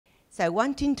So I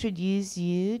want to introduce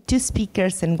you two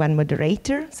speakers and one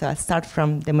moderator. So I'll start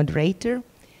from the moderator,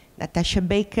 Natasha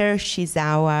Becker. She's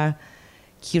our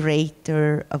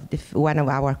curator of one of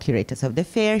our curators of the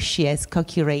fair. She has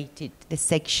co-curated the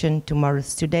section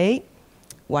Tomorrow's Today.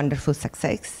 Wonderful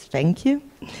success, thank you.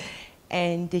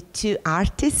 And the two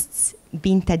artists,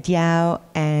 Binta Diaw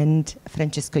and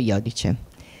Francesco Jodice.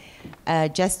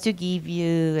 Just to give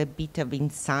you a bit of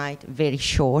insight, very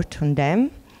short on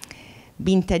them.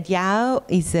 Binta Diaw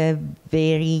is a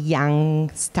very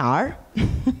young star.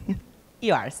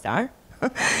 You are a star.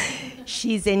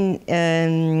 She's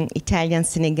an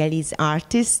Italian-Senegalese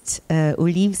artist who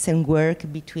lives and works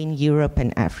between Europe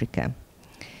and Africa.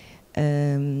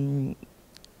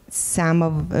 Some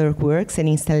of her works and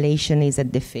installation is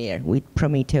at the fair with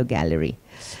Prometeo Gallery.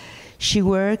 She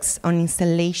works on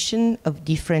installation of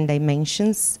different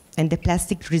dimensions, and the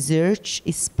plastic research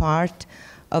is part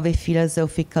of a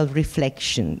philosophical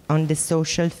reflection on the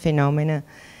social phenomena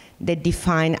that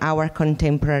define our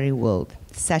contemporary world,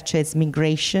 such as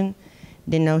migration,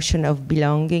 the notion of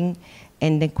belonging,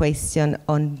 and the question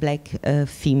on black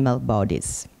female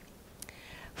bodies.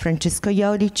 Francesco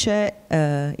Jodice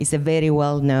is a very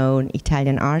well-known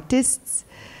Italian artist,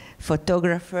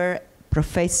 photographer,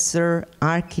 professor,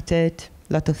 architect,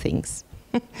 a lot of things,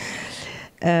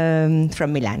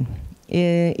 from Milan.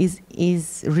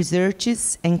 His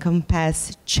researches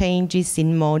encompass changes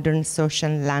in modern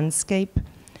social landscape,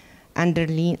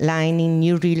 underlining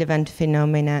new relevant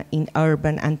phenomena in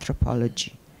urban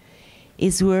anthropology.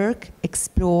 His work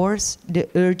explores the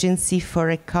urgency for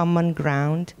a common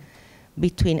ground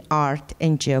between art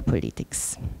and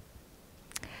geopolitics.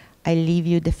 I leave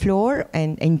you the floor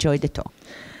and enjoy the talk.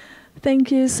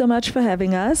 Thank you so much for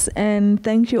having us, and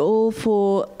thank you all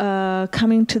for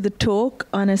coming to the talk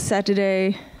on a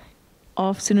Saturday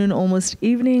afternoon, almost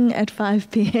evening at 5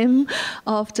 p.m.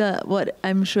 after what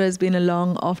I'm sure has been a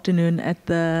long afternoon at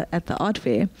the art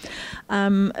fair.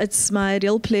 It's my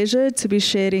real pleasure to be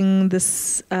sharing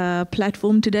this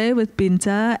platform today with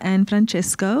Binta and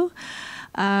Francesco.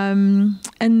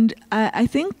 And I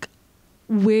think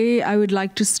where I would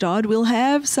like to start, we'll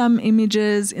have some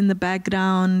images in the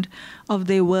background of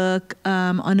their work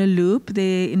on a loop,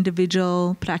 their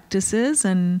individual practices,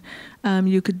 and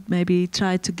you could maybe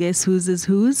try to guess whose is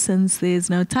whose since there's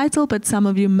no title, but some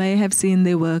of you may have seen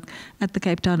their work at the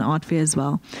Cape Town Art Fair as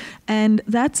well. And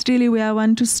that's really where I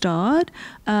want to start.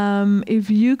 If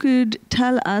you could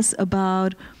tell us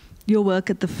about your work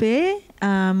at the fair,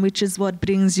 which is what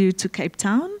brings you to Cape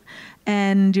Town,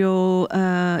 and your,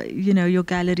 your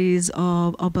galleries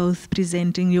are both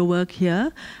presenting your work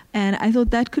here. And I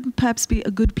thought that could perhaps be a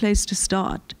good place to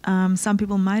start. Some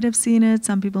people might have seen it,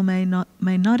 some people may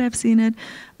not have seen it.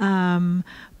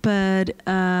 But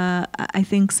I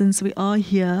think since we are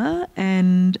here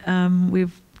and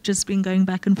we've just been going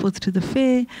back and forth to the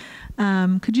fair,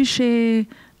 could you share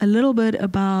a little bit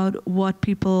about what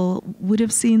people would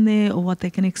have seen there or what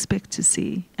they can expect to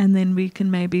see? And then we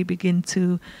can maybe begin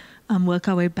to work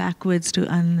our way backwards to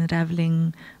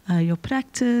unraveling your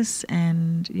practice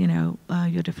and,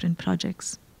 your different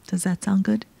projects. Does that sound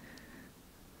good?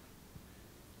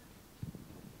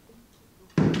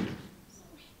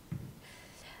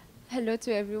 Hello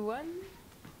to everyone.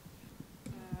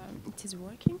 It is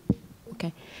working?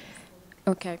 Okay.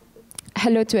 Okay.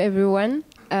 Hello to everyone.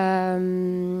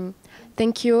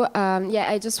 Thank you.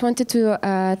 I just wanted to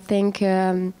thank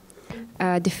the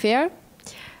fair,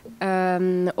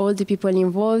 all the people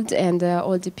involved, and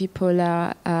all the people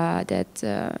that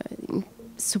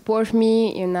support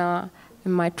me in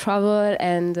my travel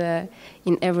and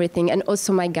in everything, and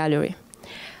also my gallery.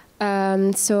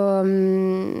 I'm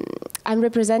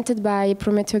represented by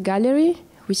Prometeo Gallery,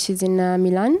 which is in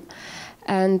Milan,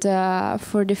 and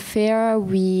for the fair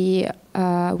we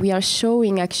are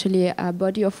showing actually a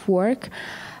body of work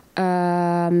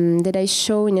that I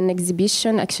show in an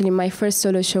exhibition, actually my first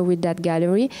solo show with that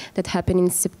gallery that happened in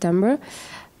September.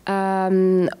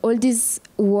 All these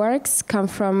works come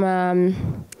from a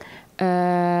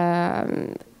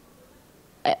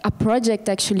project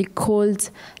actually called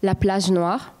La Plage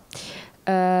Noire.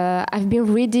 I've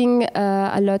been reading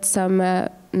a lot some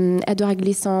Edouard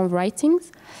Glissant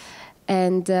writings,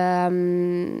 and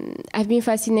I've been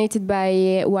fascinated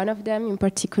by one of them in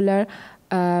particular,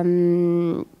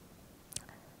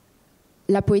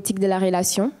 La Poétique de la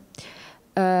Relation,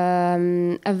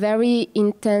 a very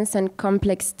intense and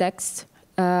complex text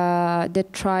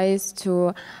that tries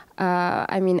to,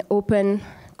 open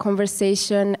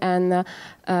conversation and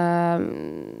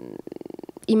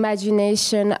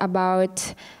imagination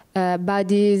about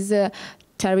bodies,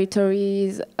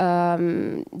 territories,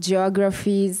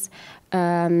 geographies,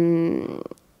 in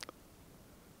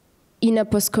a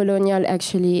post-colonial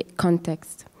actually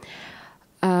context.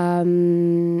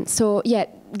 So yeah,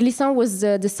 glissant was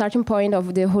the starting point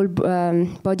of the whole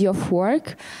body of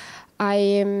work.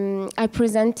 I'm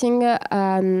presenting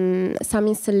some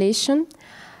installation.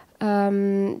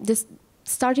 The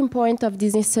starting point of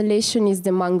this installation is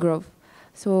the mangrove.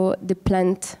 So the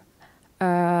plant,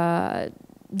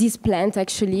 this plant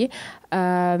actually,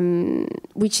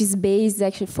 which is based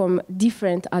actually from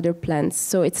different other plants.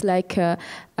 So it's like a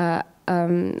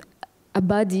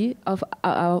body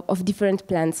of different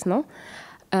plants, no?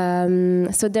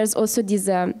 So there's also this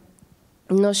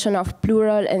notion of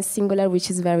plural and singular, which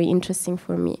is very interesting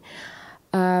for me.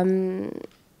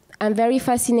 I'm very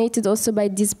fascinated also by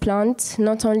this plant,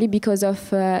 not only because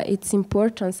of its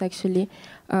importance actually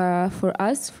for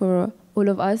us, for all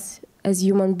of us as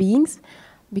human beings,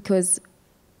 because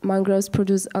mangroves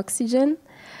produce oxygen,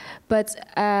 but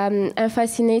I'm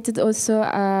fascinated also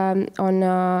on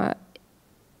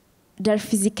their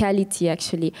physicality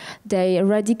actually. They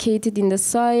eradicated in the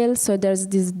soil, so there's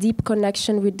this deep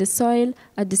connection with the soil.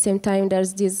 At the same time,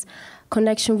 there's this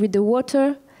connection with the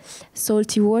water,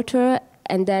 salty water,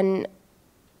 and then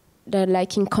they're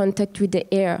like in contact with the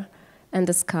air and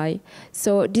the sky.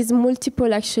 So this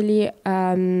multiple actually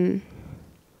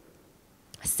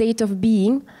state of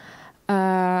being,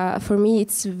 for me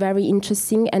it's very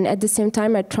interesting, and at the same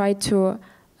time I try to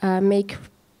make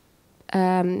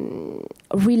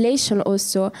relation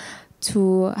also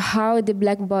to how the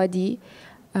black body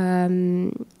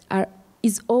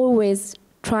is always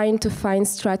trying to find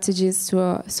strategies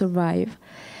to survive.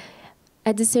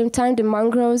 At the same time, the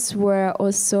mangroves were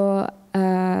also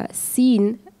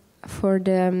seen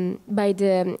by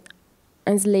the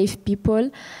enslaved people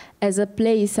as a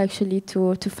place actually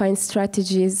to find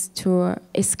strategies to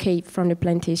escape from the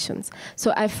plantations.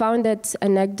 So I found that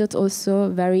anecdote also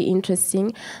very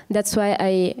interesting. That's why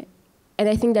I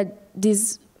think that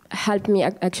this helped me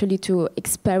actually to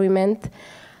experiment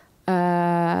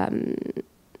on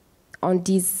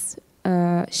these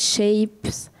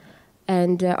shapes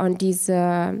and on these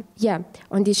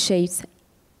shapes.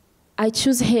 I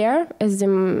choose hair as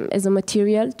a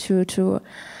material to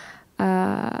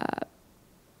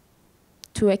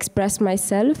express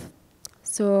myself.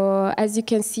 So as you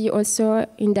can see also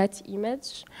in that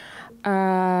image,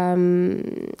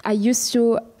 I used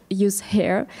to use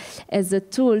hair as a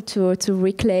tool to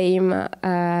reclaim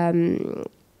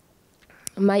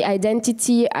my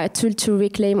identity, a tool to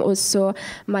reclaim also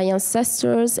my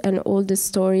ancestors and all the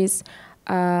stories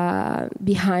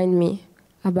behind me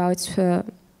about the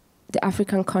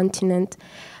African continent.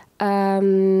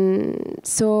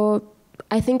 So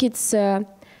I think it's,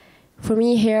 for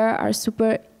me, hair are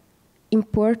super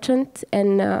important,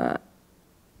 and I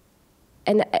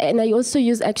also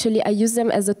use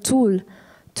them as a tool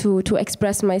to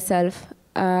express myself.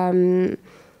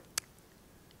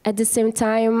 At the same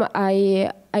time,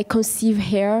 I conceive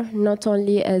hair not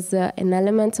only as an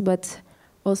element, but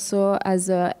also as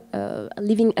a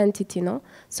living entity, no?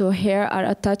 So hair are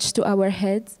attached to our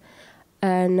heads,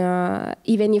 and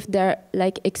even if they're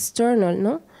like external,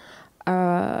 no?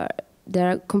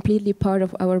 They're completely part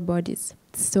of our bodies.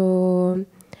 So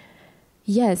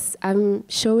yes, I'm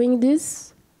showing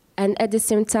this, and at the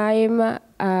same time,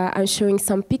 I'm showing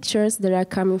some pictures that are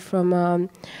coming from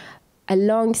a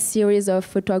long series of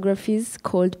photographies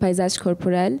called Paysage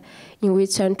Corporel, in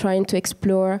which I'm trying to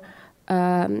explore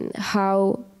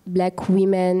how black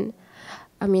women,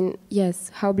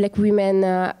 how black women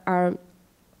are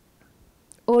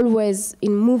always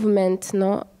in movement,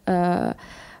 no,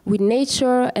 with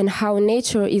nature, and how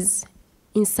nature is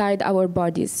inside our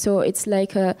bodies. So it's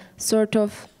like a sort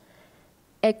of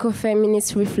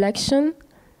ecofeminist reflection,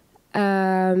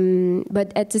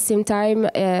 but at the same time,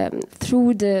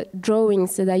 through the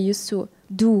drawings that I used to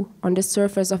do on the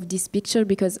surface of this picture,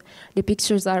 because the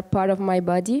pictures are part of my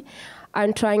body,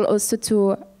 I'm trying also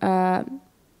to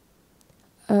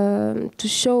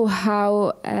show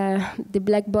how the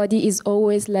black body is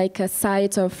always like a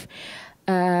site of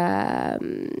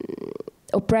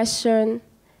oppression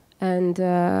and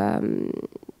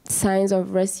signs of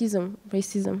racism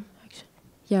actually.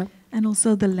 Yeah. And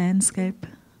also the landscape,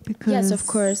 because yes, of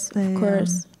course, they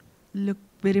look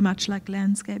very much like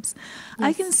landscapes. Yes.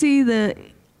 I can see the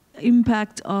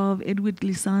impact of Edward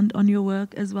Glissant on your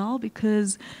work as well,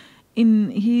 because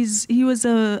he was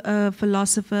a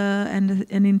philosopher and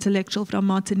an intellectual from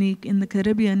Martinique in the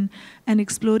Caribbean, and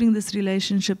exploring this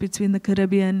relationship between the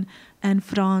Caribbean and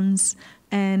France,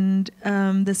 and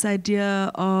this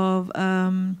idea of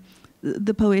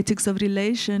the poetics of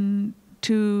relation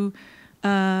to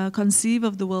conceive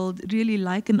of the world really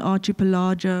like an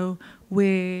archipelago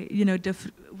where, you know,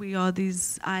 we are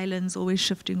these islands always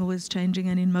shifting, always changing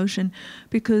and in motion,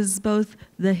 because both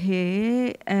the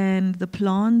hair and the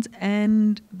plant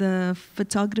and the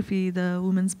photography, the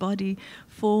woman's body,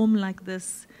 form like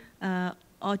this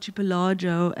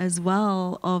archipelago as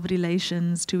well of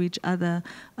relations to each other.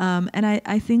 And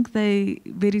I think they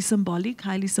very symbolic,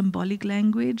 highly symbolic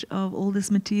language of all these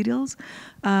materials,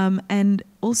 and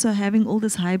also having all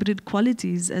these hybrid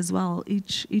qualities as well.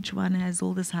 Each one has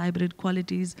all these hybrid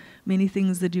qualities, many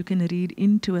things that you can read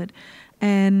into it.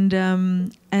 And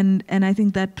I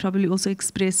think that probably also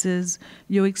expresses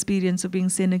your experience of being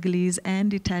Senegalese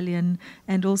and Italian,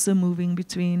 and also moving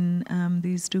between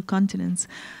these two continents.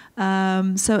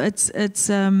 So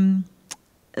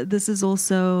this is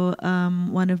also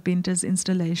one of Binta's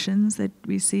installations that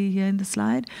we see here in the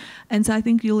slide. And so I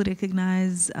think you'll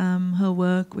recognize her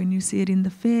work when you see it in the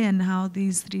fair, and how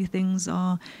these three things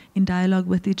are in dialogue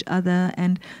with each other,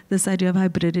 and this idea of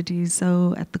hybridity,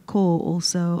 so at the core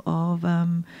also of,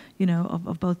 you know,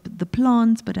 of both the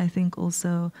plant, but I think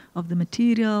also of the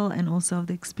material and also of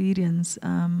the experience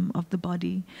of the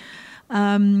body.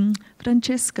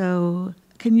 Francesco,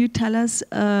 can you tell us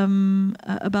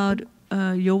about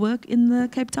your work in the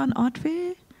Cape Town Art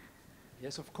Fair?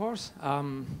 Yes, of course.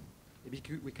 Maybe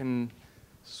we can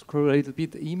scroll a little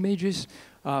bit the images.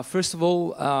 First of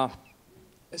all,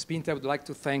 as Binta, I would like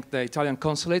to thank the Italian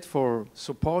consulate for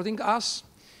supporting us,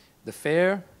 the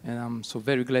fair, and I'm so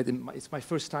very glad. It's my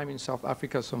first time in South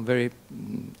Africa, so I'm very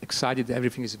excited.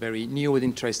 Everything is very new and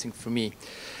interesting for me.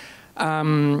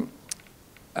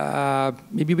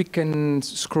 Maybe we can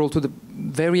scroll to the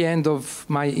very end of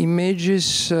my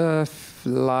images,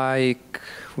 like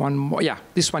one more. Yeah,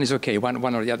 this one is okay, one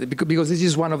or the other, because this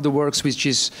is one of the works which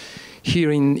is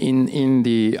here in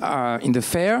the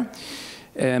fair.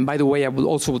 And by the way, I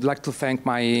would like to thank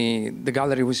the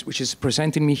gallery which is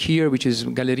presenting me here, which is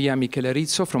Galleria Michele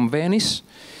Rizzo from Venice.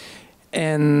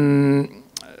 And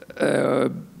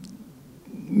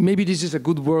maybe this is a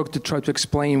good work to try to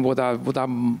explain what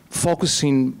I'm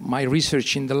focusing my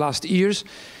research in the last years.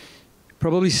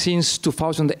 Probably since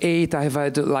 2008, I have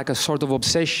had like a sort of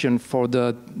obsession for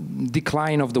the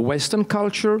decline of the Western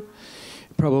culture.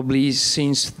 Probably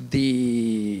since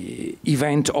the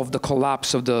event of the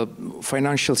collapse of the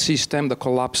financial system, the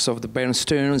collapse of the Bear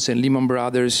Stearns and Lehman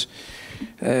Brothers.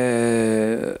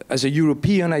 As a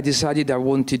European, I decided I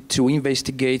wanted to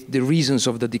investigate the reasons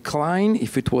of the decline,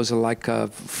 if it was like a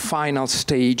final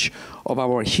stage of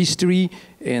our history,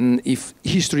 and if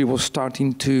history was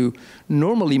starting to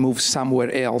normally move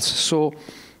somewhere else. So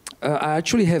I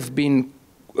actually have been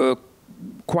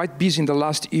quite busy in the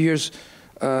last years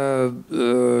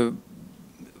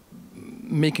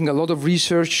making a lot of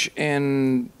research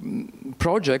and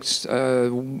projects.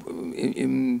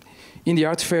 In the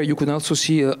art fair, you can also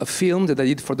see a film that I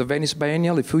did for the Venice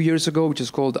Biennial a few years ago, which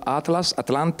is called Atlas,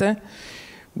 Atlante,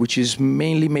 which is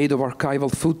mainly made of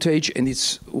archival footage, and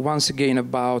it's once again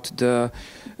about the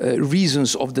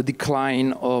reasons of the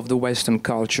decline of the Western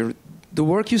culture. The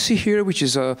work you see here, which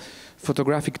is a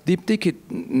photographic diptych,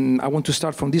 I want to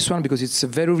start from this one because it's a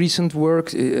very recent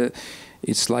work.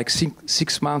 It's like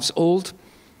 6 months old,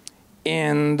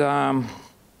 and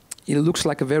it looks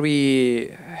like a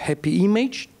very happy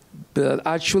image. But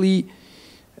actually,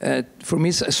 for me,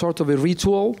 it's a sort of a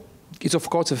ritual. It's, of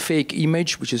course, a fake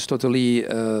image, which is totally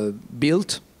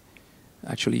built.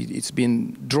 Actually, it's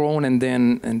been drawn and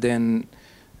then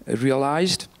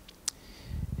realized.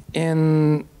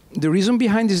 And the reason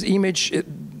behind this image,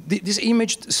 this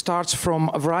image starts from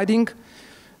a writing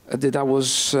that I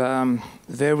was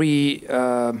very...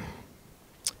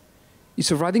 It's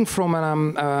a writing from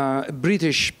a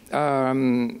British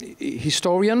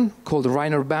historian called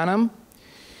Rainer Banham,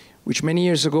 which many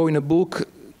years ago in a book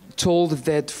told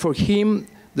that for him,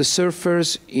 the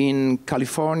surfers in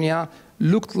California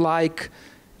looked like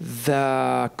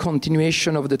the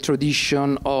continuation of the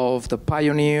tradition of the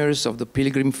pioneers, of the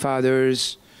Pilgrim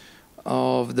Fathers,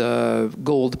 of the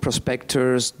gold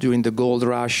prospectors during the gold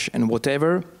rush and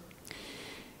whatever.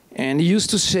 And he used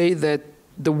to say that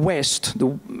the West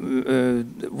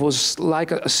was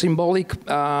like a symbolic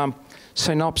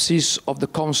synopsis of the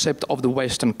concept of the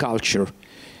Western culture.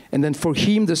 And then for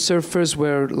him, the surfers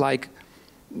were like,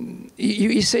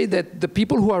 he said that the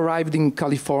people who arrived in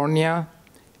California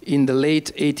in the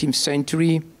late 18th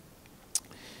century,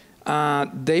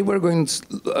 they were going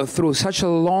through such a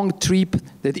long trip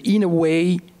that in a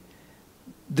way,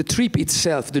 the trip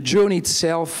itself, the journey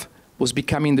itself, was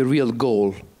becoming the real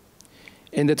goal.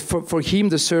 And that for him,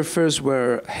 the surfers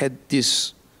had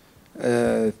this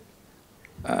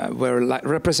were like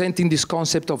representing this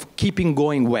concept of keeping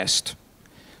going west.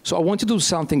 So I want to do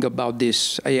something about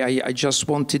this. I just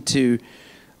wanted to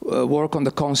work on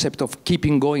the concept of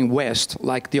keeping going west,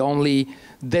 like the only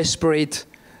desperate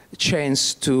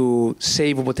chance to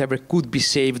save whatever could be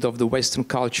saved of the Western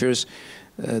cultures,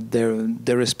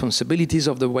 the responsibilities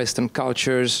of the Western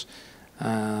cultures,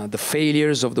 the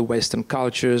failures of the Western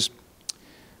cultures.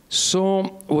 So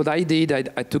what I did,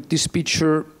 I took this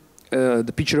picture,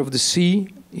 the picture of the sea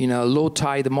in a low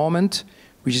tide moment,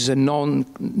 which is a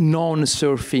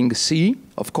non-surfing sea,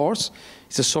 of course.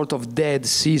 It's a sort of dead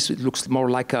sea, so it looks more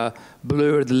like a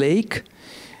blurred lake.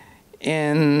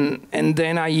 And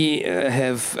then I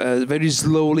have very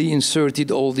slowly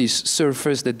inserted all these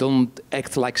surfers that don't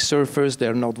act like surfers.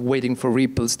 They're not waiting for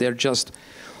ripples. They're just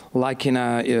like in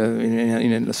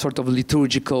a sort of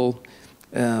liturgical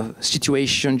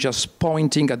situation, just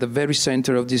pointing at the very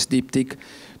center of this diptych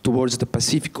towards the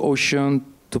Pacific Ocean,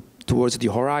 towards the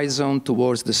horizon,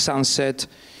 towards the sunset.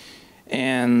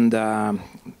 And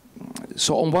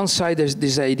so on one side, there's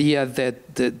this idea that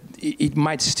it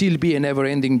might still be a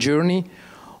never-ending journey.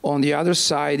 On the other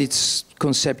side, it's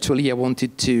conceptually, I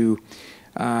wanted to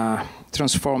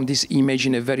transform this image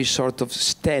in a very sort of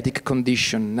static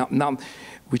condition,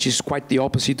 which is quite the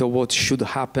opposite of what should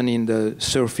happen in the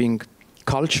surfing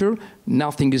culture.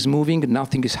 Nothing is moving,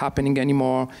 nothing is happening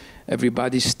anymore.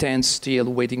 Everybody stands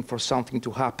still waiting for something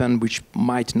to happen, which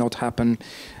might not happen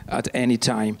at any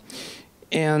time.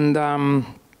 And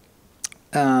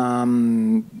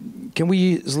can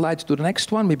we slide to the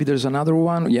next one? Maybe there's another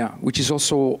one. Yeah, which is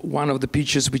also one of the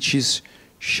pictures which is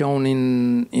shown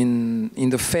in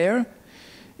the fair.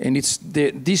 And it's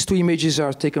these two images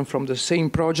are taken from the same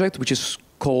project, which is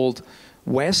called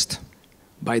West,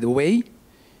 by the way.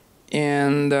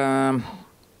 And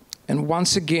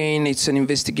once again, it's an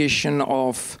investigation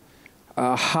of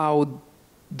how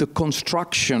the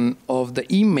construction of the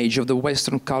image of the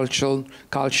Western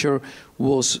culture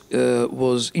was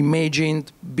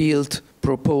imagined, built,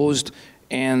 proposed,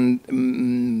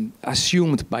 and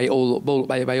assumed by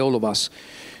all of us.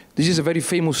 This is a very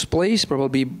famous place.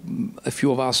 Probably a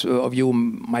few of you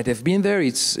might have been there.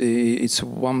 It's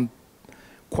one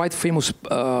quite famous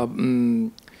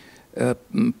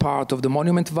part of the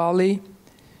Monument Valley.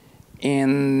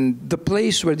 And the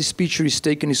place where this picture is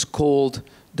taken is called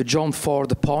the John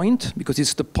Ford Point, because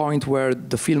it's the point where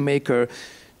the filmmaker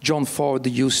John Ford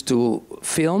used to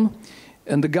film.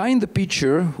 And the guy in the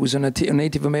picture, who's a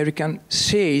Native American,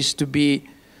 says to be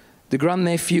the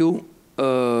grandnephew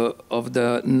of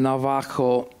the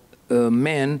Navajo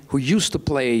man who used to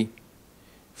play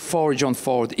for John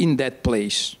Ford in that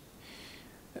place.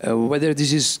 Whether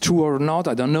this is true or not,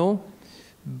 I don't know.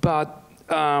 But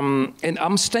and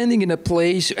I'm standing in a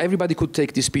place, everybody could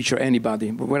take this picture,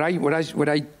 anybody. But where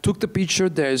I took the picture,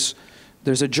 there's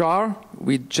a jar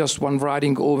with just one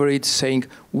writing over it saying,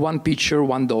 "One picture,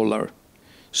 $1."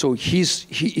 So he's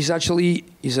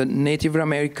a Native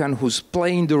American who's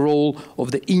playing the role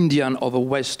of the Indian of a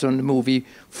Western movie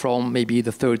from maybe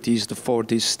the 30s, the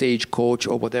 40s, Stagecoach,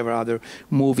 or whatever other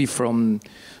movie from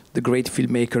the great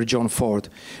filmmaker John Ford.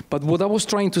 But what I was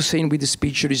trying to say with this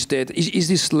picture is that, is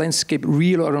this landscape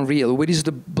real or unreal? Where is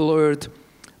the blurred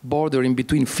border in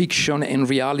between fiction and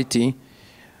reality,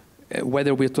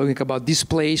 whether we're talking about this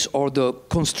place or the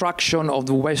construction of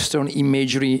the Western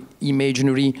imagery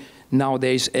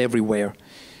nowadays everywhere?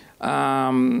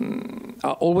 I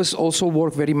always also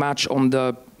work very much on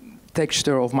the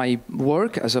texture of my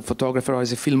work as a photographer,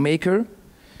 as a filmmaker.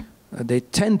 They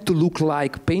tend to look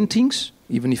like paintings,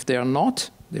 even if they are not.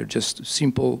 They're just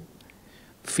simple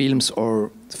films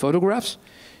or photographs,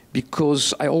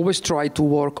 because I always try to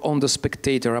work on the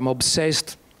spectator. I'm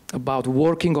obsessed about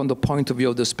working on the point of view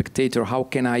of the spectator. How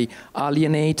can I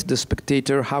alienate the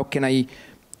spectator? How can I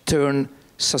turn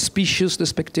suspicious the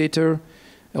spectator?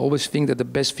 I always think that the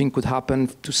best thing could happen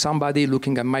to somebody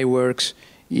looking at my works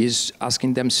is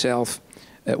asking themselves,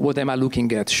 what am I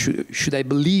looking at? Should I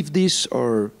believe this,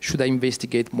 or should I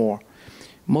investigate more?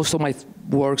 Most of my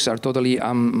works are totally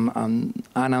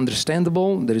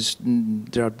ununderstandable.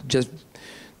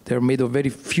 They're made of very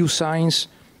few signs,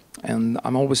 and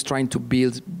I'm always trying to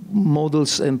build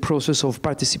models and process of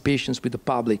participations with the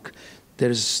public.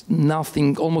 There's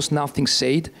nothing, almost nothing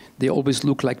said. They always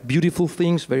look like beautiful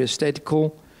things, very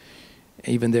aesthetical.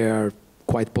 Even they are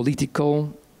quite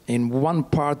political. And one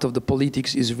part of the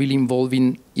politics is really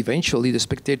involving, eventually, the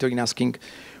spectator in asking,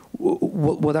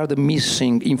 what are the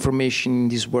missing information in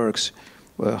these works?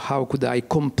 How could I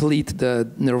complete the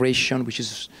narration, which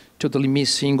is totally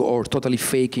missing or totally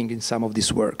faking in some of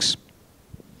these works?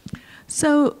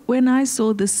 So when I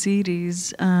saw the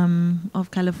series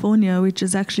of California, which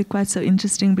is actually quite so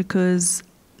interesting because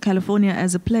California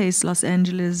as a place, Los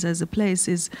Angeles as a place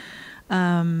is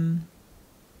in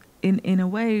a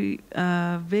way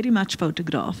very much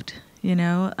photographed. You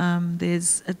know,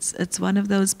 it's one of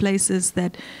those places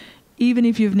that even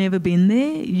if you've never been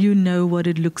there, you know what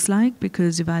it looks like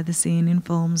because you've either seen in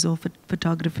films or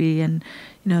photography, and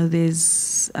you know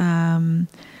there's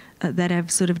that have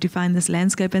sort of defined this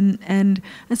landscape. And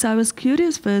so I was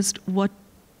curious first, what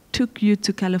took you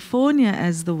to California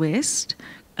as the West,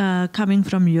 coming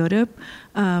from Europe?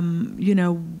 You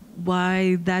know,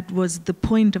 why that was the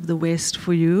point of the West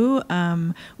for you,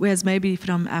 whereas maybe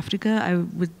from Africa, I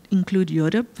would include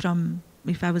Europe from.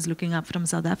 If I was looking up from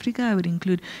South Africa, I would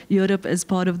include Europe as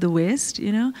part of the West,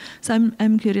 you know. So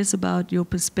I'm curious about your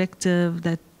perspective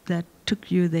that took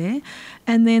you there.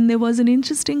 And then there was an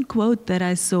interesting quote that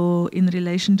I saw in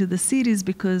relation to the series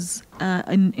because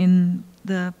in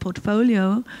the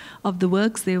portfolio of the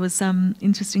works there was some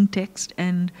interesting text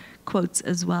and quotes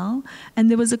as well. And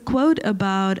there was a quote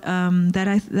about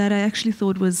that I actually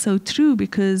thought was so true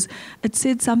because it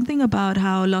said something about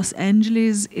how Los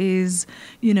Angeles is,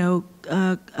 you know,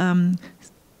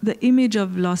 the image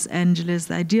of Los Angeles,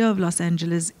 the idea of Los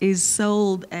Angeles is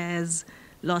sold as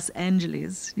Los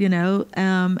Angeles, you know,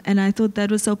 and I thought that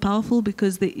was so powerful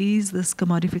because there is this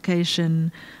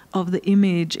commodification of the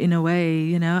image in a way,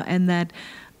 you know, and that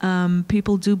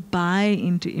people do buy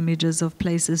into images of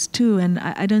places too. And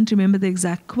I don't remember the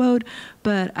exact quote,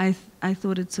 but I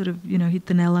thought it sort of, you know, hit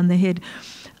the nail on the head.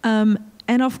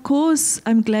 And of course,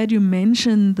 I'm glad you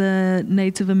mentioned the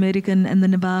Native American and the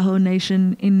Navajo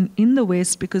Nation in the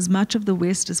West, because much of the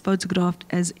West is photographed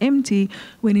as empty,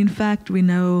 when in fact we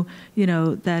know, you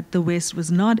know, that the West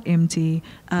was not empty.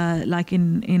 Like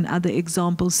in other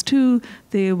examples too,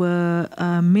 there were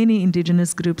many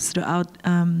indigenous groups throughout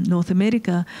North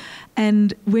America.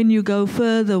 And when you go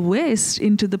further west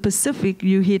into the Pacific,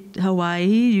 you hit Hawaii,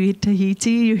 you hit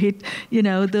Tahiti, you hit, you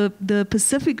know, the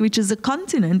Pacific, which is a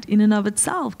continent in and of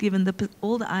itself, given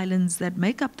all the islands that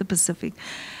make up the Pacific.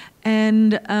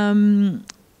 And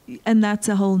that's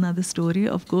a whole nother story,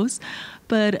 of course.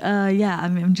 But yeah,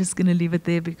 I'm just going to leave it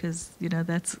there because, you know,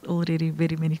 that's already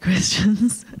very many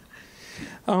questions.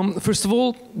 First of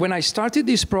all, when I started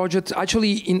this project,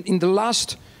 actually in the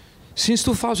last... Since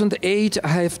 2008, I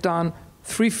have done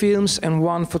 3 films and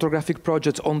 1 photographic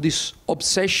project on this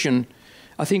obsession.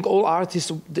 I think all artists,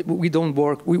 we don't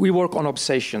work, we work on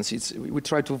obsessions. We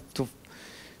try to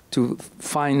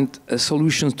find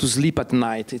solutions to sleep at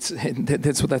night.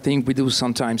 That's what I think we do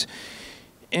sometimes.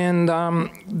 And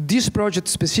this project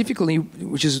specifically,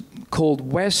 which is called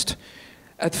West,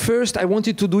 at first I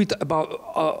wanted to do it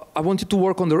about, I wanted to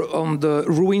work on the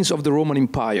ruins of the Roman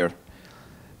Empire.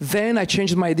 Then I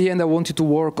changed my idea and I wanted to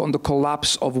work on the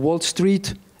collapse of Wall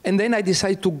Street. And then I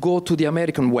decided to go to the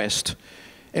American West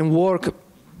and work.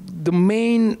 The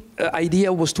main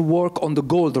idea was to work on the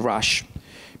gold rush.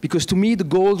 Because to me, the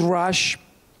gold rush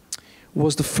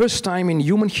was the first time in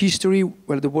human history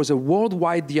where there was a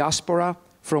worldwide diaspora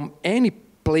from any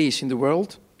place in the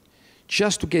world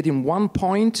just to get in one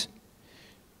point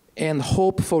and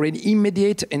hope for an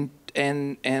immediate and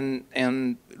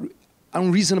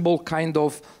unreasonable kind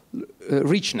of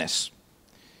richness.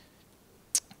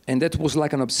 And that was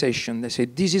like an obsession. They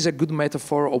said, this is a good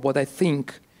metaphor of what I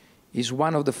think is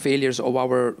one of the failures of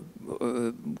our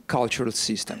cultural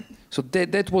system. So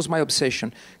that was my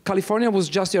obsession. California was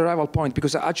just the arrival point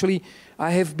because actually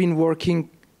I have been working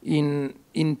in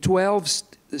 12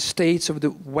 states of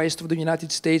the west of the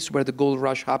United States where the gold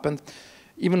rush happened,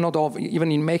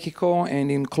 even in Mexico and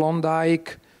in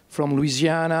Klondike, from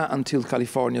Louisiana until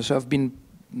California. So I've been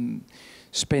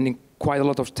spending quite a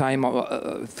lot of time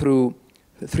through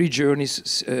 4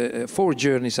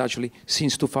 journeys actually,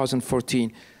 since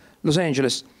 2014. Los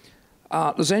Angeles.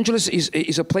 Los Angeles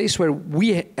is a place where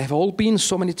we have all been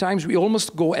so many times. We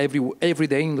almost go every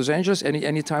day in Los Angeles.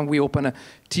 Anytime we open a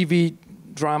TV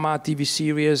drama, TV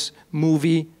series,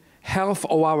 movie, half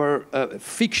of our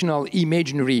fictional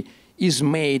imaginary is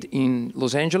made in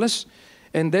Los Angeles.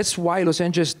 And that's why Los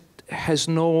Angeles has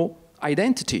no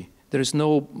identity. There's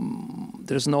no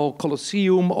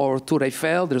Colosseum or Tour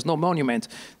Eiffel. There's no monument.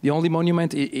 The only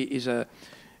monument is a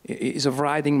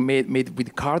writing made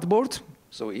with cardboard.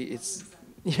 So it's,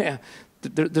 yeah,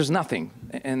 there's nothing.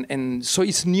 And so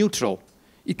it's neutral.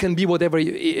 It can be whatever,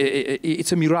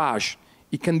 it's a mirage.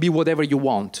 It can be whatever you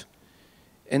want.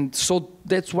 And so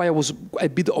that's why I was a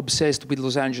bit obsessed with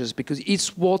Los Angeles, because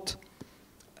it's what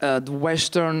the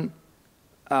Western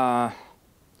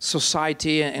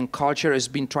society and culture has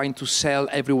been trying to sell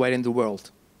everywhere in the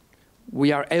world.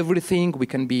 We are everything.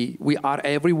 We are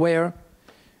everywhere.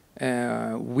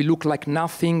 We look like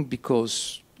nothing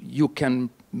because you can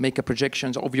make a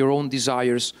projection of your own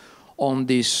desires on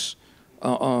this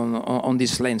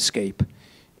landscape.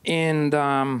 And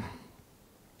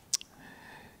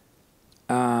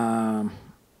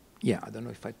yeah, I don't know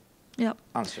if I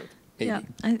answered. Maybe. Yeah,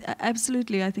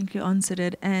 absolutely. I think you answered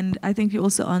it, and I think you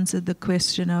also answered the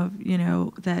question of, you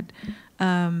know, that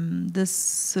this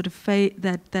sort of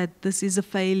that this is a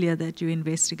failure that you're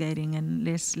investigating, and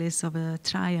less of a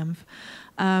triumph.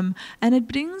 And it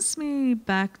brings me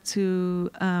back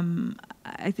to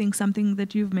I think something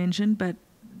that you've mentioned, but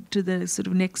to the sort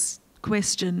of next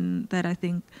question that I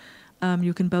think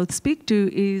you can both speak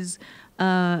to is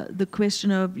the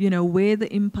question of, you know, where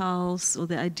the impulse or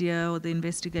the idea or the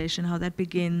investigation, how that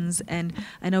begins. And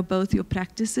I know both your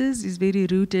practices is very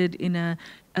rooted in a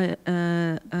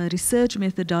research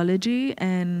methodology,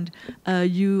 and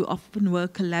you often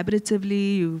work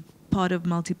collaboratively. You're part of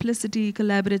Multiplicity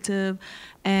Collaborative,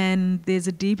 and there's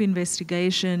a deep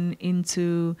investigation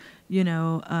into, you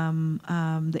know,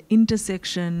 the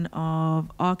intersection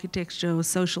of architecture or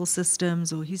social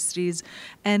systems or histories,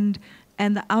 and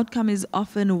the outcome is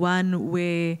often one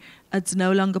where it's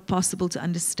no longer possible to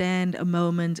understand a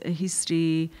moment, a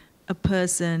history, a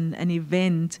person, an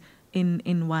event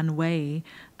in one way.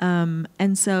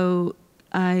 And so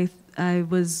I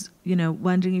was, you know,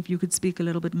 wondering if you could speak a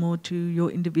little bit more to your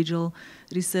individual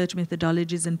research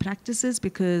methodologies and practices,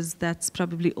 because that's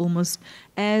probably almost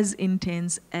as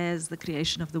intense as the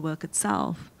creation of the work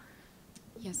itself.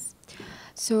 Yes.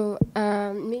 So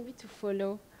maybe to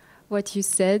follow what you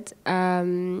said,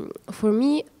 for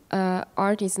me,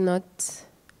 art is not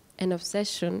an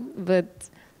obsession, but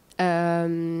a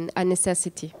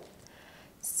necessity.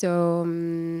 So,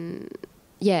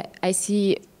 yeah, I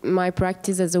see my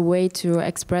practice as a way to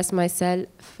express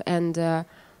myself and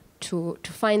to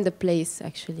find the place,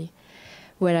 actually,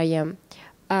 where I am.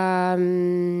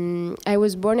 I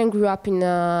was born and grew up in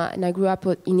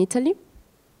Italy,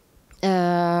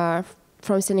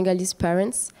 from Senegalese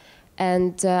parents.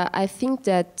 And I think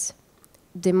that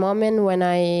the moment when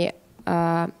I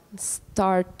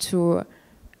start to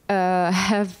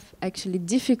have actually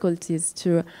difficulties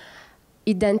to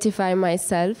identify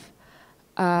myself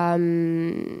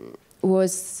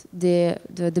was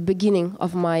the beginning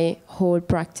of my whole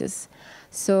practice.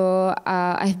 So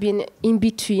I've been in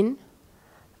between.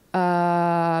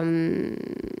 Yeah,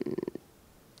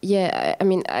 I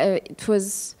mean, it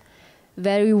was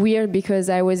very weird because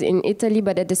I was in Italy,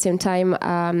 but at the same time,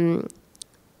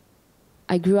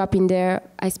 I grew up in there.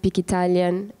 I speak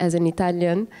Italian as an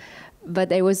Italian,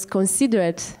 but I was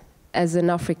considered as an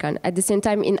African. At the same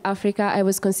time, in Africa, I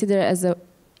was considered as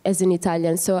an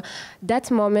Italian. So that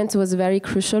moment was very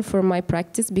crucial for my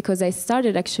practice, because I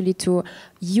started actually to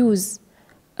use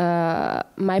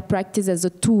my practice as a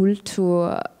tool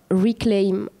to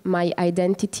reclaim my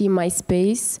identity, my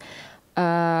space.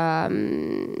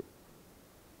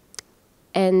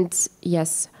 And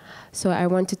yes, so I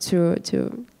wanted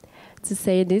to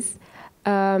say this.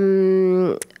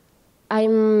 My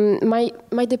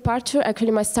departure,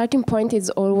 actually, my starting point has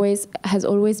always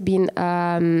been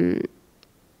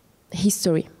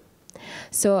history.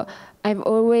 So I've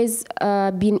always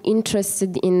been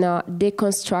interested in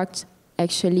deconstruct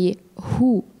actually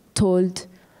who told,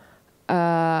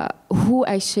 who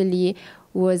actually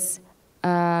was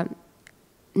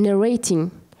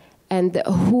narrating, and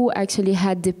who actually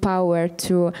had the power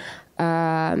to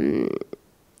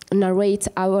narrate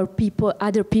other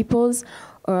people's,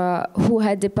 who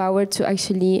had the power to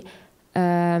actually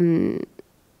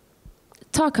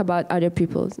talk about other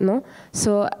people, no?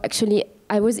 So actually,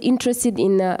 I was interested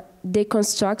in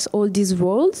deconstruct all these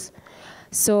roles.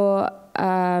 So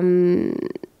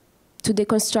to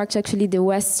deconstruct actually the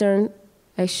Western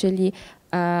actually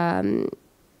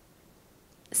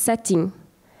setting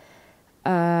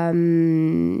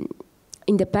in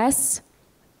the past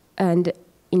and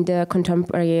in the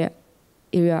contemporary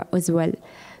era as well.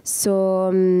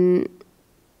 So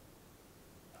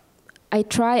I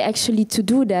try actually to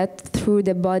do that through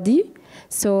the body.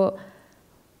 So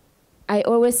I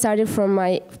always started from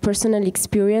my personal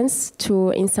experience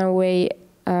to, in some way,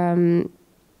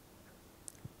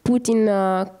 put in,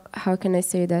 how can I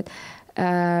say that,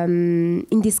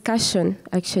 in discussion,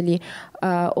 actually,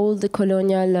 all the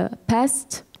colonial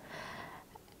past.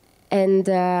 And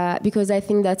because I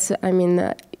think that's, I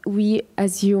mean, we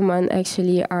as human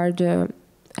actually are the,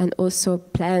 and also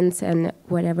plants and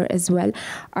whatever as well,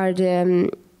 are the,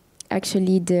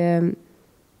 actually the,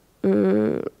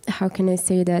 how can I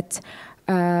say that,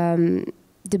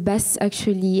 the best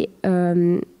actually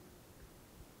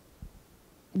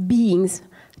beings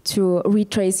to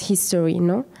retrace history,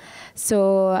 no?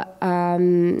 So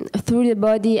through the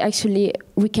body, actually,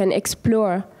 we can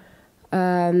explore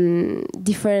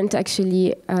different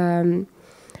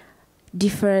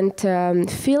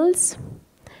fields,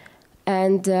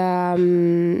 and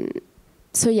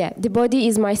so yeah, the body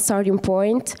is my starting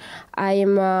point.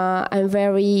 I'm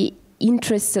very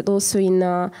interested also in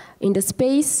the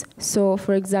space. So,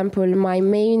 for example, my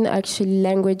main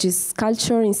language is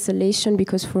sculpture, installation,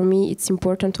 because for me it's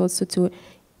important also to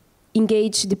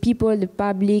engage the people, the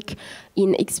public,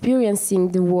 in experiencing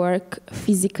the work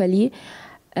physically,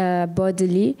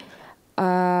 bodily.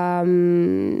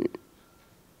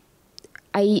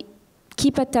 I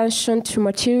keep attention to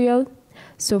material.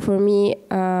 So for me,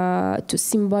 to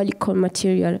symbolical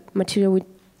material with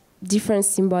different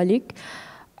symbolic.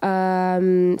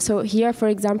 So here, for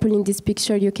example, in this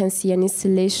picture, you can see an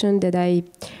installation that I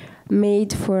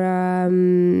made for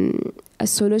a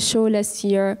solo show last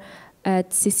year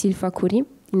at Cécile Fakouri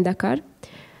in Dakar.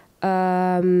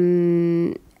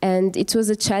 And it was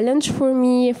a challenge for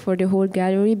me, for the whole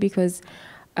gallery, because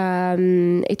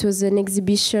it was an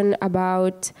exhibition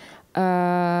about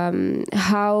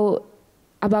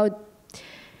about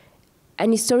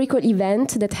an historical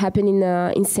event that happened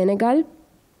in Senegal,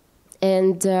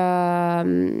 and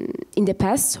in the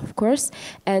past, of course,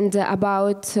 and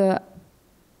about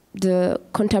the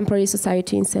contemporary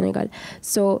society in Senegal.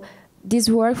 So this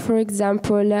work, for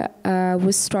example,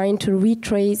 was trying to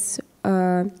retrace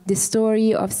the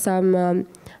story of some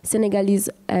Senegalese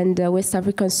and West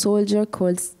African soldier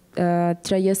called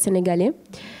Tirailleurs Sénégalais,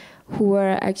 who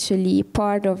were actually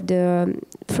part of the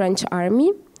French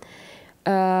army.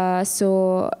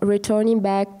 So returning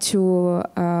back to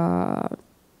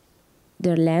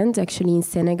their land, actually in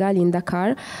Senegal, in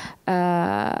Dakar,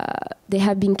 they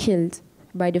have been killed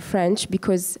by the French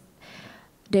because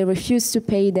they refused to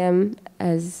pay them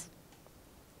as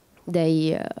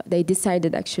they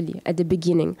decided actually at the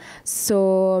beginning.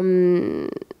 So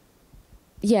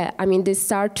yeah, I mean, they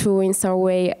start to in some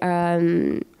way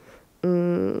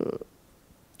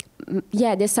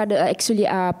yeah, they started actually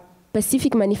a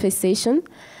pacific manifestation,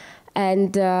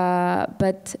 and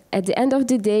but at the end of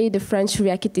the day, the French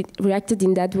reacted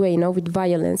in that way, you know, with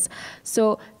violence.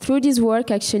 So through this work,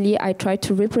 actually, I tried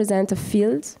to represent a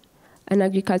field, an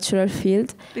agricultural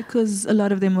field. Because a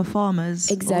lot of them were farmers,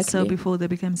 exactly, also before they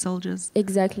became soldiers.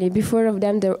 Exactly. Before of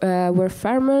them, there were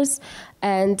farmers,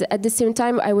 and at the same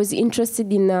time, I was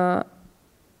interested in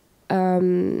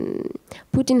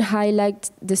putting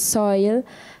highlight the soil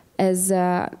as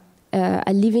a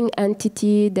living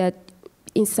entity that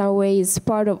in some way is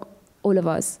part of all of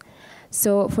us.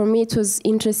 So for me it was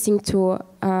interesting to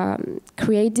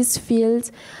create this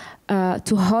field,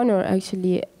 to honor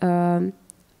actually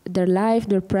their life,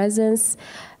 their presence,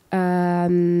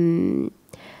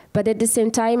 but at the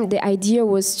same time the idea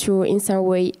was to in some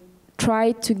way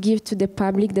try to give to the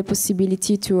public the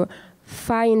possibility to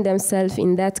find themselves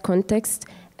in that context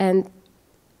and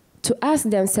to ask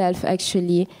themselves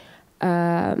actually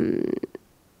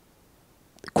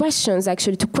questions,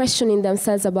 actually, to questioning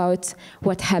themselves about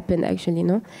what happened, actually,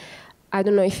 no? I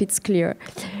don't know if it's clear.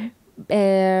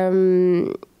 At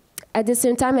the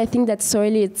same time, I think that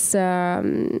soil, it's a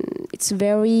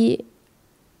very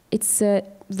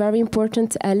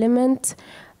important element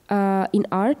in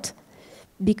art,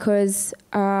 because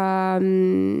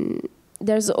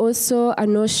there's also a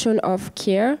notion of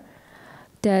care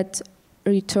that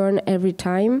return every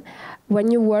time. When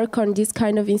you work on this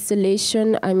kind of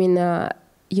installation, I mean,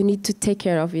 you need to take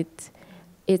care of it.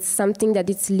 It's something that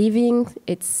it's living.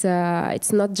 It's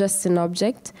not just an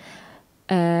object.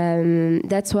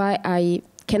 That's why I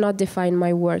cannot define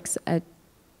my works as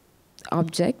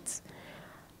objects.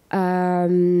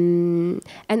 And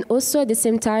also at the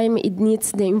same time, it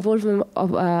needs the involvement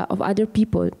of other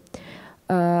people.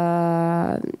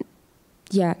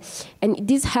 Yeah, and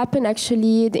this happened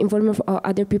actually, the involvement of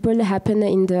other people happened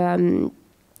in the,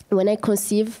 when I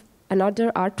conceived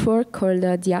another artwork called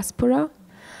Diaspora,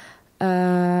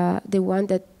 the one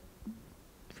that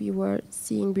we were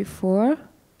seeing before,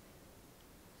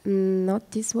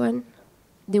 not this one,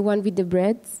 the one with the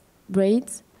braids.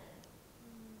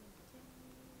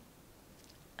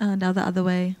 Now the other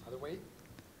way. Other way?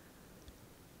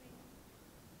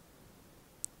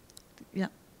 Yeah.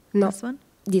 No. This one?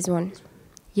 This one.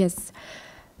 Yes.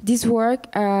 This work,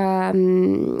 I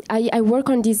work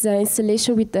on this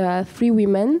installation with 3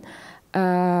 women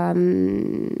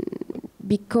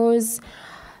because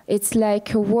it's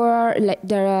like a war, like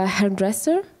they're a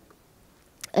hairdresser,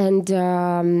 and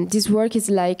this work is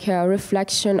like a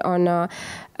reflection on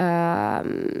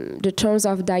the terms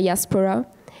of diaspora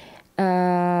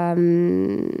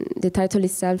The title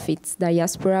itself, it's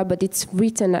Diaspora, but it's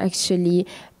written actually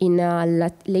in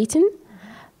Latin.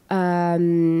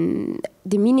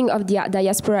 The meaning of the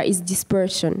diaspora is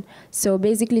dispersion. So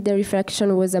basically the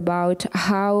reflection was about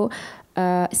how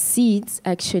seeds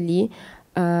actually,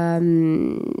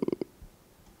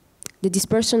 the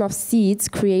dispersion of seeds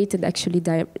created actually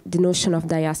the notion of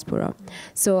diaspora.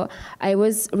 So I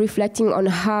was reflecting on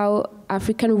how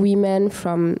African women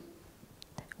from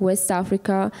West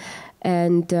Africa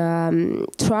and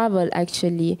travel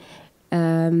actually,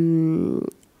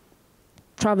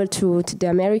 travel to the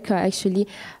America actually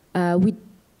with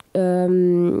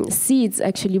seeds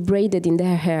actually braided in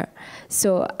their hair.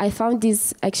 So I found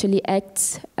this actually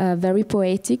act very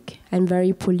poetic and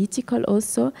very political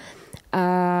also.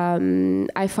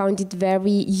 I found it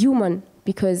very human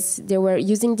because they were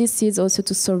using these seeds also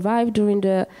to survive during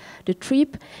the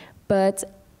trip, but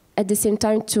at the same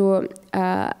time to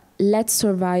let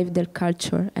survive their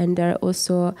culture and their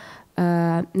also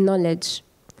knowledge.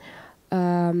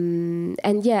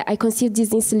 And yeah, I conceived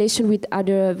this installation with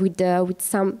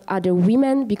some other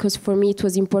women because for me it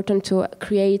was important to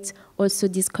create also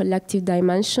this collective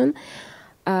dimension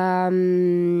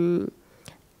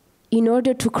in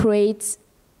order to create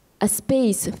a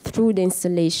space through the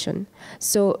installation.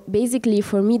 So basically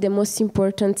for me the most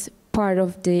important part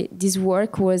of this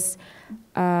work was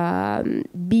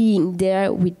being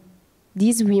there with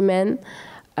these women,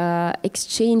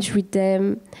 exchange with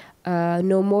them,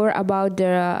 know more about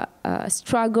their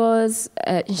struggles,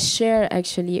 share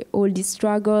actually all these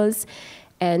struggles,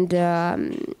 and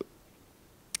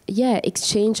yeah,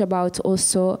 exchange about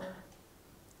also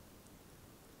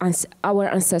our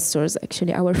ancestors,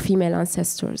 actually, our female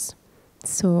ancestors.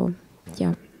 So,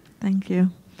 yeah. Thank you.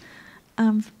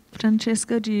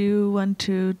 Francesco, do you want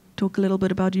to talk a little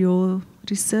bit about your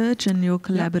research and your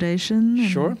collaboration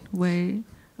and way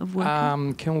of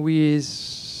working? Can we...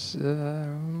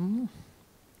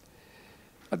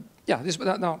 yeah, this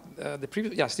the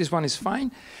previous. Yes, this one is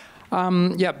fine.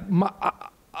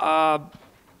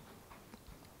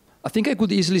 I think I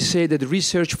could easily say that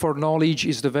research for knowledge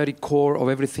is the very core of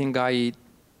everything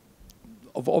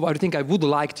of everything I would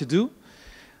like to do.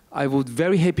 I would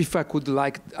very happy if I could,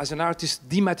 like, as an artist,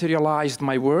 dematerialize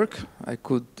my work. I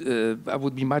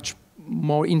would be much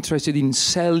more interested in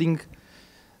selling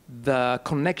the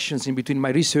connections in between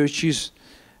my researches.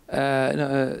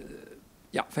 Yeah,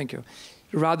 thank you.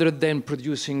 Rather than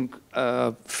producing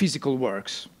physical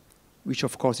works, which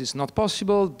of course is not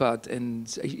possible, but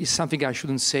it's something I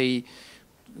shouldn't say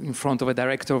in front of a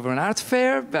director of an art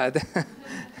fair. But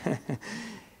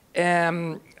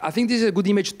I think this is a good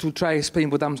image to try to explain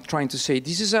what I'm trying to say.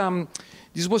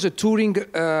 This was a touring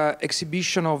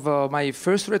exhibition of my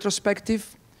first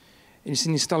retrospective. It's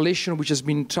an installation which has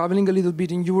been traveling a little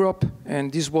bit in Europe,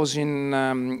 and this was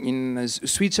in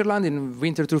Switzerland, in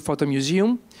Winterthur Photo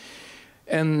Museum.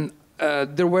 And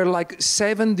there were like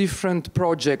 7 different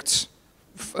projects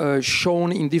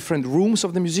shown in different rooms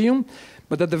of the museum.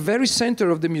 But at the very center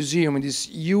of the museum, in this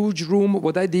huge room,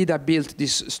 what I did, I built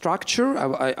this structure.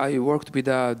 I worked with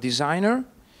a designer.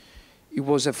 It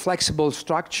was a flexible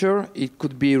structure. It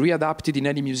could be readapted in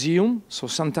any museum. So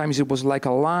sometimes it was like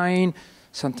a line.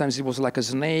 Sometimes it was like a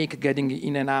snake getting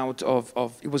in and out of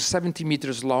it was 70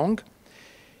 meters long.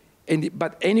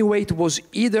 But anyway, it was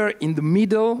either in the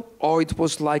middle or it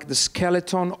was like the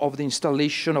skeleton of the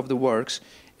installation of the works.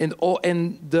 And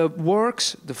the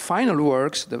works, the final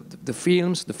works, the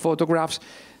films, the photographs,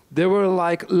 they were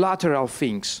like lateral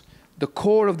things. The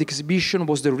core of the exhibition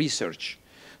was the research.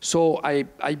 So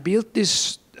I built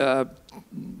this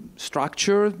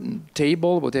structure,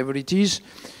 table, whatever it is,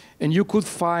 and you could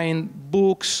find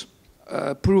books,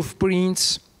 proof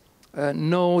prints,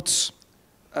 notes,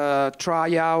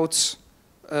 tryouts,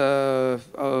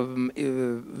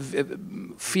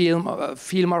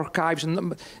 film archives.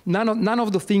 None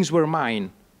of the things were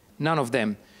mine. None of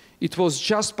them. It was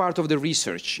just part of the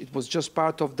research. It was just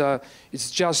part of the.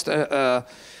 It's just a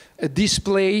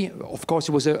display. Of course,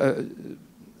 it was a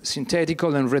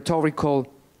synthetical and rhetorical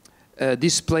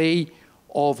display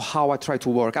of how I try to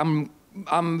work.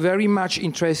 I'm very much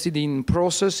interested in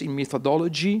process, in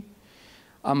methodology.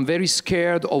 I'm very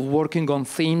scared of working on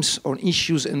themes, on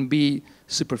issues, and be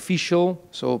superficial.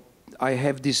 So I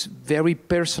have this very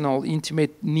personal,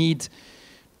 intimate need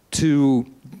to,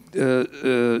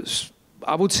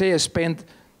 I would say I spend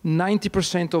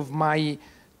 90% of my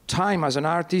time as an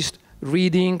artist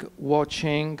reading,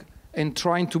 watching, and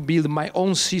trying to build my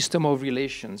own system of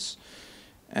relations.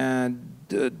 And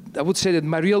I would say that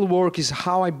my real work is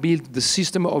how I build the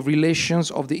system of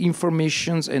relations, of the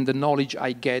informations and the knowledge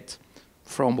I get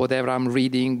from whatever I'm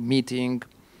reading, meeting,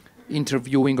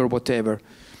 interviewing, or whatever.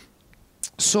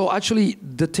 So actually,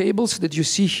 the tables that you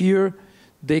see here,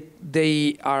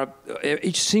 they are,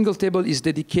 each single table is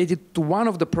dedicated to one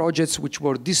of the projects which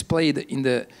were displayed in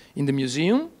the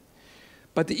museum,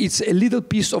 but it's a little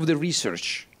piece of the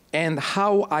research and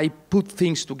how I put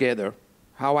things together,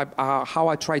 how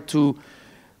I try to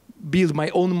build my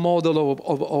own model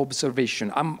of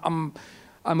observation. I'm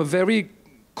a very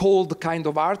cold kind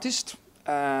of artist.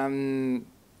 I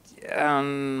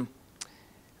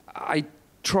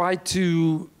try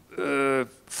to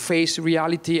face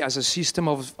reality as a system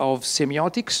of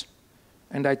semiotics,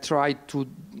 and I try to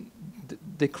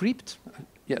decrypt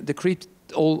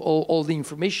all the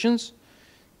informations,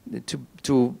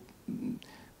 to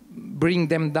bring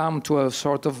them down to a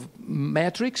sort of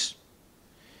matrix.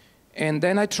 And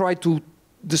then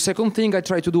the second thing I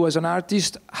try to do as an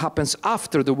artist happens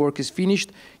after the work is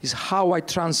finished, is how I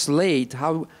translate,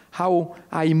 how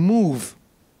I move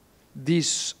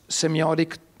this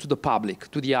semiotic to the public,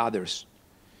 to the others.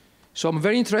 So I'm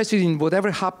very interested in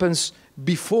whatever happens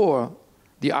before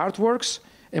the artworks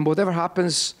and whatever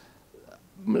happens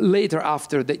later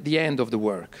after the end of the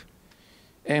work.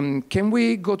 And can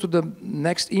we go to the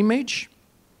next image?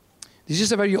 This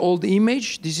is a very old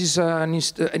image. This is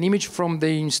an image from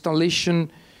the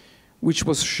installation which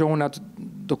was shown at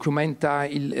Documenta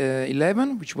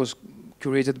 11, which was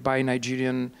curated by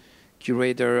Nigerian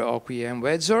curator Okwiem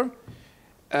Wedzer.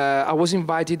 I was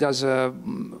invited as a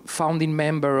founding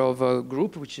member of a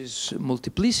group which is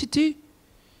Multiplicity,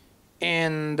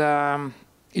 and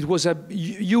it was a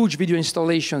huge video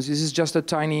installation. This is just a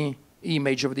tiny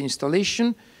image of the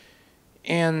installation,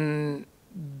 and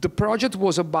the project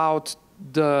was about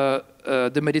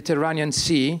the Mediterranean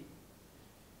Sea,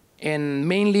 and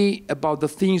mainly about the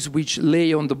things which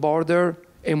lay on the border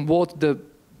and what the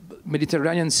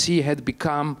Mediterranean Sea had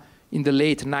become in the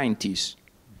late 90s.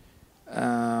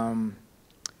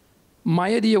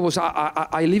 My idea was,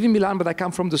 I live in Milan, but I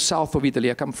come from the south of Italy.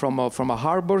 I come from a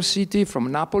harbor city,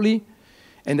 from Napoli.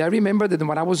 And I remember that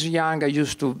when I was young, I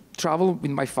used to travel with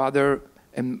my father,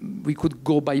 and we could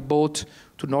go by boat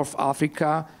to North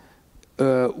Africa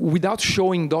without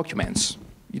showing documents.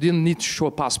 You didn't need to show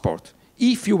a passport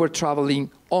if you were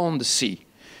traveling on the sea,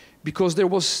 because there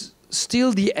was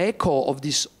still the echo of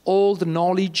this old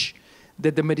knowledge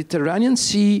that the Mediterranean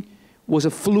Sea was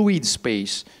a fluid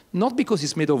space, not because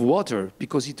it's made of water,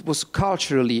 because it was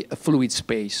culturally a fluid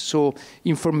space. So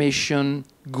information,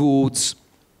 goods,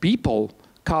 people,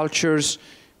 cultures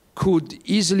could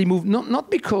easily move,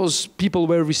 not because people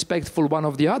were respectful one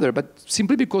of the other, but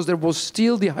simply because there was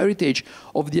still the heritage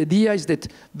of the idea is that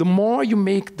the more you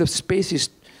make the spaces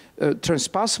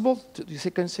transpassable,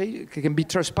 can be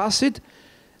transpassed,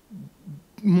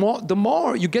 the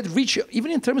more you get rich,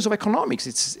 even in terms of economics.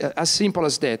 It's as simple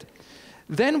as that.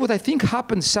 Then what I think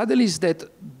happened suddenly is that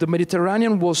the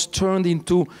Mediterranean was turned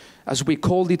into, as we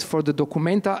called it for the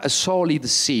Documenta, a solid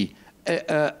sea,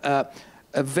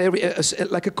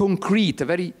 like a concrete, a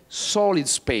very solid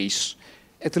space,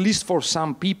 at least for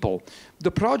some people.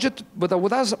 The project, what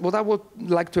I would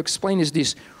like to explain is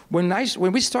this: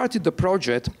 when we started the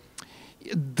project,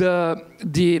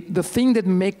 the thing that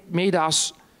made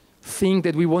us think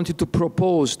that we wanted to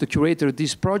propose the curator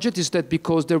this project is that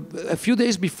because a few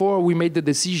days before we made the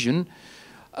decision,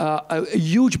 a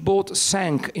huge boat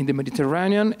sank in the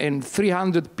Mediterranean and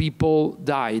 300 people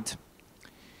died.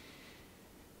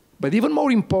 But even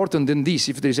more important than this,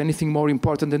 if there's anything more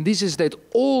important than this, is that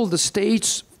all the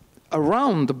states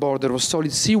around the border of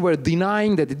Solid Sea were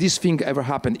denying that this thing ever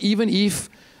happened, even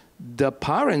if the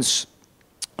parents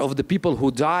of the people who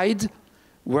died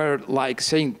were like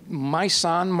saying, my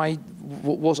son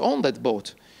was on that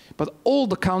boat. But all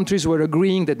the countries were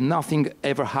agreeing that nothing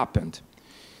ever happened.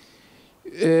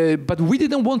 But we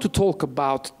didn't want to talk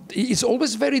about, it's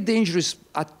always very dangerous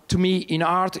to me in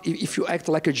art if you act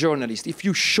like a journalist, if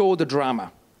you show the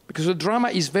drama. Because the drama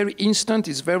is very instant,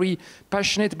 it's very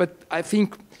passionate, but I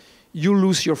think you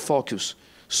lose your focus.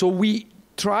 So we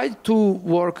tried to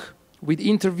work with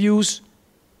interviews,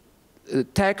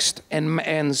 text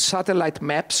and satellite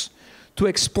maps to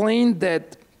explain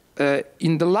that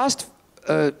in the last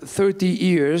 30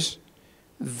 years,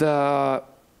 the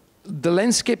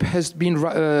landscape has been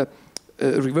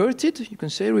reverted, you can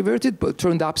say reverted, but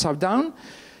turned upside down.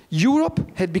 Europe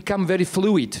had become very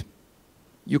fluid.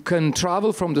 You can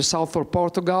travel from the south of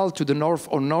Portugal to the north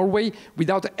of Norway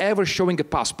without ever showing a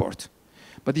passport.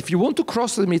 But if you want to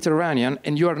cross the Mediterranean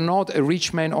and you are not a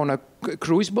rich man on a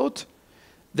cruise boat,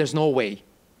 there's no way.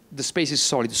 The space is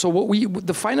solid. So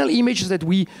the final image that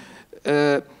we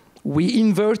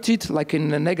inverted, like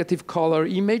in a negative color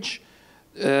image,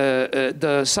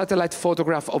 the satellite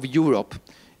photograph of Europe,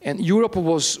 and Europe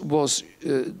was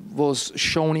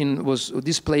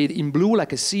displayed in blue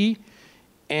like a sea,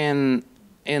 and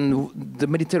the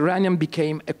Mediterranean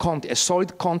became a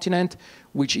solid continent,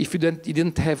 which if you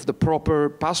didn't have the proper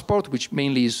passport, which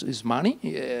mainly is money,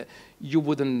 you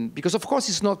wouldn't, because of course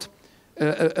it's not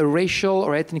a racial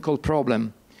or ethnical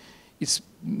problem. It's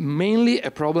mainly a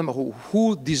problem of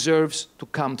who deserves to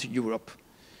come to Europe.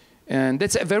 And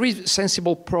that's a very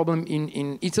sensible problem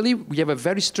in Italy. We have a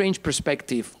very strange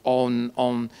perspective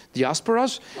on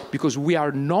diasporas, because we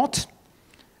are not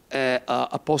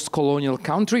a post-colonial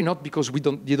country, not because we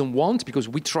didn't want, because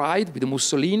we tried with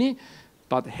Mussolini,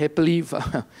 but happily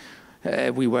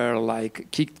we were like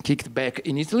kicked back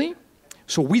in Italy.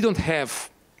 So we don't have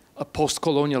a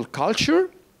post-colonial culture,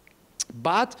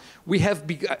 but we have,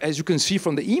 as you can see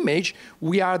from the image,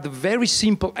 we are the very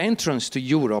simple entrance to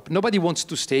Europe. Nobody wants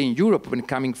to stay in Europe when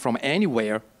coming from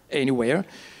anywhere.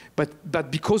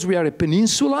 But because we are a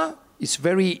peninsula, it's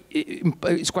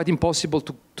quite impossible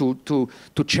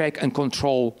to check and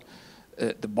control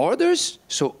the borders.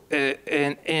 So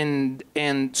and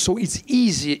so it's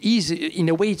easy in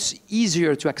a way. It's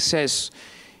easier to access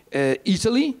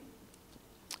Italy.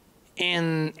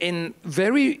 And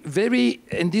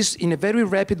this in a very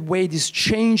rapid way, this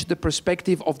changed the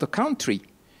perspective of the country,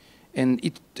 and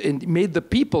it made the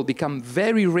people become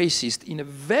very racist in a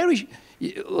very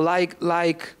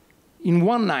like in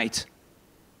one night.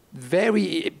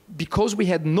 Because we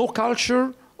had no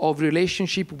culture of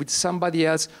relationship with somebody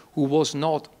else who was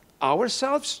not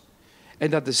ourselves,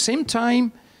 and at the same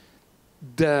time,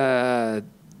 the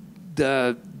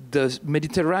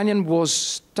Mediterranean we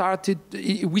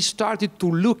started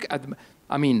to look at,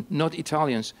 I mean, not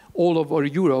Italians, all over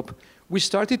Europe, we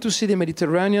started to see the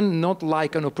Mediterranean not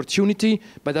like an opportunity,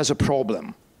 but as a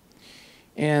problem.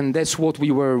 And that's what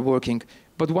we were working.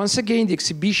 But once again, the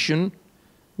exhibition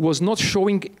was not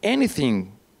showing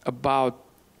anything about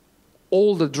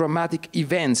all the dramatic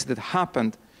events that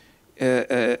happened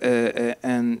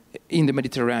and in the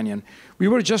Mediterranean. We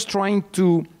were just trying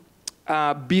to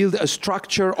build a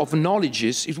structure of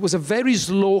knowledges. It was a very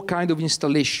slow kind of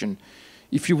installation.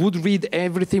 If you would read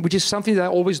everything, which is something that I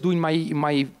always do in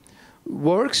my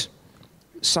works,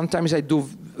 sometimes I do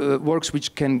works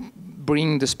which can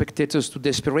bring the spectators to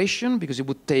desperation, because it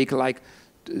would take like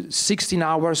 16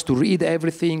 hours to read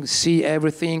everything, see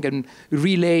everything, and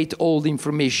relate all the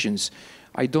informations.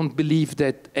 I don't believe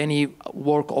that any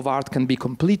work of art can be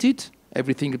completed.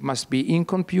 Everything must be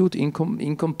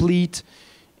incomplete.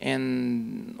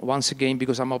 And once again,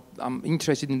 because I'm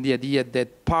interested in the idea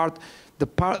that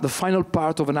the final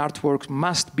part of an artwork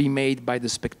must be made by the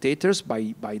spectators,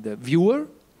 by the viewer.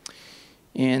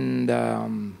 And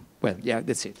well, yeah,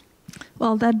 that's it.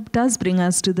 Well, that does bring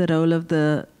us to the role of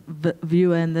the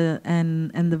viewer and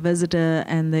the visitor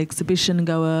and the exhibition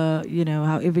goer, you know,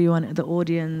 however you want, the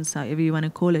audience, however you want to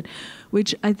call it,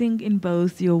 which I think in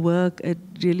both your work, it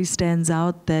really stands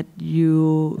out that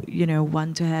you know,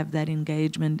 want to have that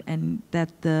engagement, and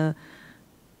that the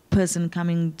person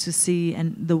coming to see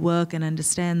and the work and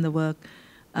understand the work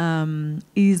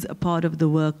is a part of the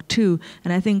work too.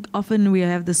 And I think often we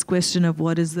have this question of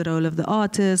what is the role of the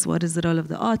artist, what is the role of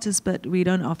the artist, but we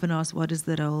don't often ask what is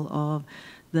the role of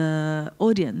the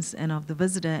audience and of the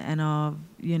visitor and of,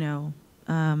 you know,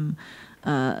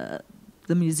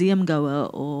 the museum goer,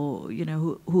 or, you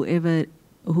know, whoever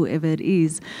it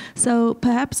is. So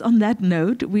perhaps on that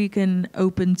note, we can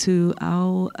open to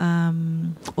our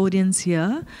audience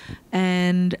here,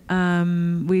 and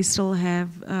we still have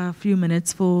a few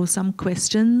minutes for some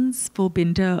questions for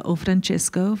Binta or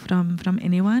Francesco from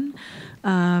anyone.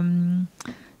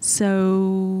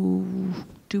 So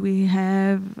do we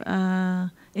have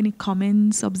any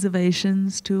comments,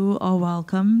 observations too, are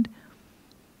welcomed?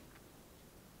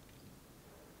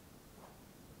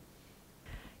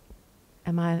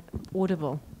 Am I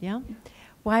audible? Yeah?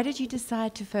 Why did you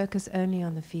decide to focus only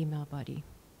on the female body?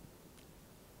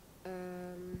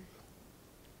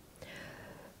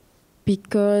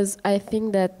 Because I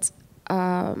think that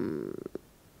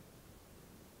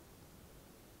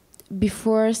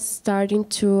before starting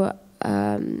to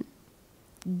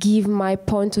give my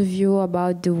point of view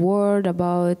about the world,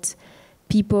 about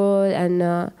people,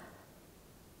 and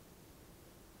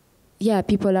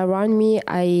people around me,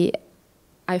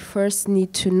 I first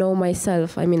need to know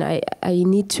myself. I mean, I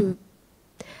need to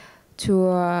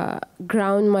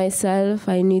ground myself.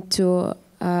 I need to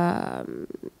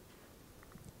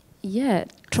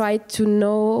try to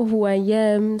know who I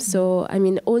am. So I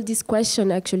mean, all these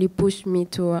questions actually pushed me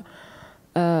to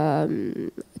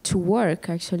work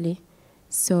actually.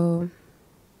 So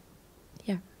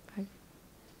yeah.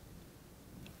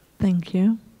 Thank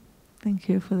you. Thank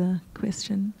you for the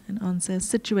question and answer.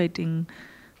 Situating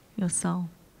yourself.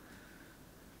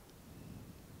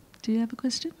 Do you have a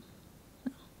question?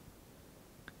 No.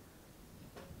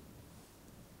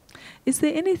 Is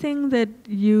there anything that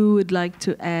you would like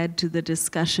to add to the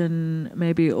discussion,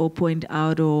 maybe, or point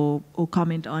out or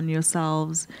comment on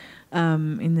yourselves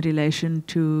in relation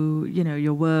to, you know,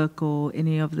 your work or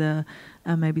any of the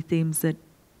maybe themes that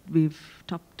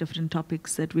different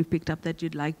topics that we've picked up that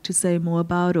you'd like to say more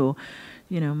about, or,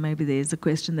 you know, maybe there's a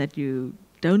question that you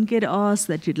don't get asked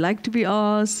that you'd like to be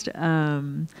asked.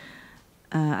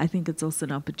 I think it's also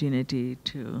an opportunity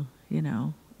to, you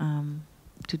know,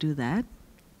 to do that.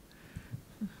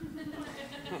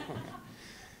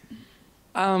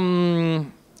 Well,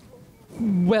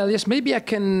 yes, maybe I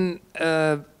can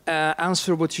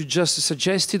answer what you just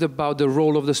suggested about the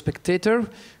role of the spectator,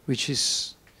 which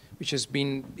has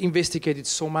been investigated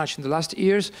so much in the last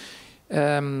years. I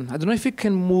don't know if we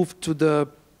can move to the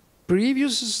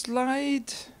previous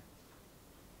slide.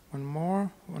 One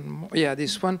more. Yeah,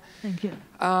 this one. Thank you.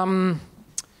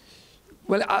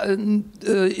 Well,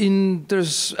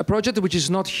 there's a project which is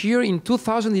not here. In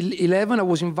 2011, I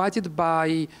was invited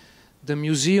by the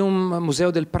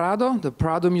Museo del Prado, the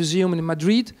Prado Museum in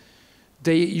Madrid.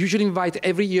 They usually invite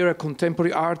every year a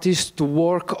contemporary artist to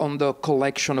work on the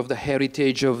collection of the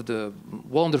heritage of the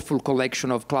wonderful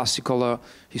collection of classical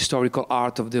historical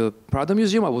art of the Prado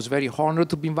Museum. I was very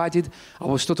honored to be invited. I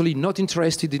was totally not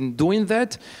interested in doing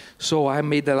that, so I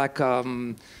made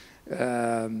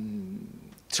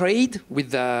trade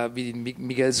with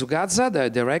Miguel Zugazza,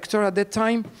 the director at that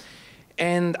time.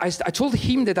 And I told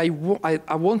him that I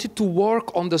wanted to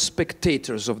work on the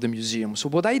spectators of the museum. So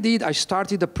what I did, I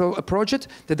started a project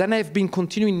that then I've been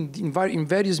continuing in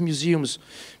various museums.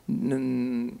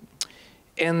 And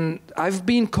I've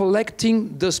been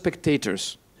collecting the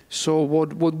spectators. So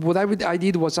what I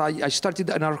did was I started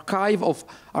an archive of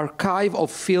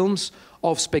films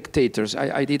of spectators.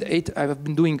 I've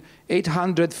been doing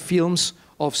 800 films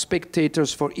of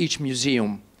spectators for each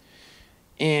museum.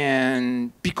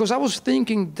 And because I was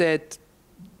thinking that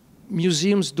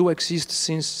museums do exist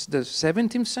since the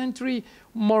 17th century,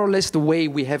 more or less the way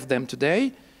we have them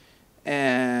today.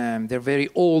 And they're very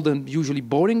old and usually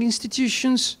boring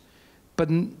institutions. But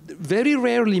very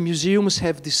rarely museums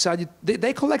have decided,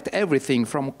 they collect everything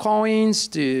from coins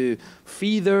to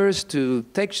feathers to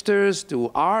textures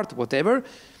to art, whatever.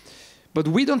 But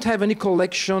we don't have any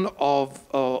collection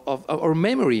or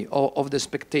memory of the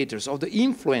spectators, of the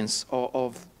influence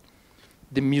of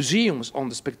the museums on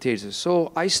the spectators.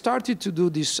 So I started to do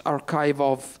this archive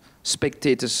of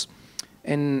spectators,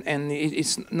 and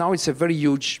now it's a very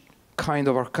huge kind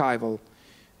of archival.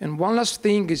 And one last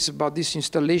thing is about this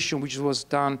installation, which was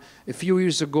done a few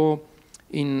years ago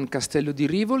in Castello di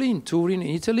Rivoli in Turin,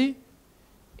 in Italy.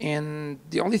 And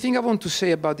the only thing I want to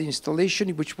say about the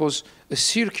installation, which was a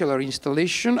circular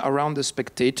installation around the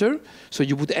spectator. So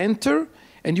you would enter,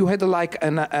 and you had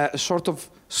a sort of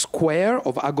square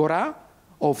of agora,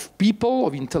 of people,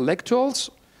 of intellectuals,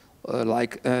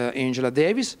 like Angela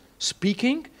Davis,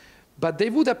 speaking. But they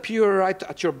would appear right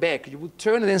at your back. You would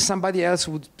turn, and then somebody else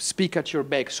would speak at your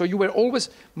back. So you were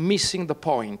always missing the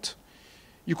point.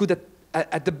 You could,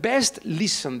 at the best,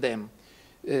 listen them.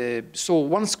 So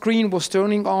one screen was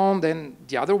turning on, then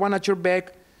the other one at your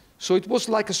back. So it was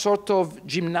like a sort of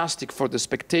gymnastic for the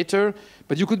spectator,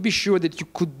 but you could be sure that you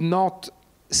could not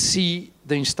see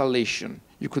the installation.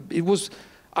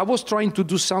 I was trying to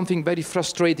do something very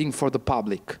frustrating for the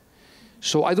public.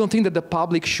 So I don't think that the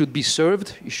public should be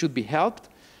served, it should be helped.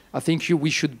 I think we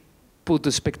should put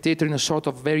the spectator in a sort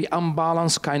of very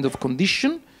unbalanced kind of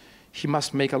condition. He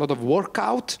must make a lot of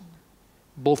workout,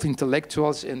 both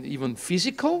intellectuals and even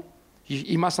physical.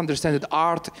 He must understand that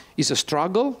art is a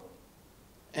struggle,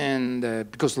 and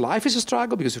because life is a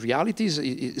struggle, because reality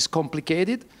is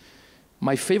complicated.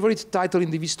 My favorite title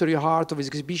in the history of art of his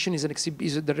exhibition is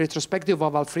the retrospective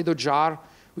of Alfredo Jar,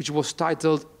 which was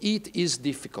titled, "It is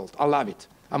Difficult." I love it.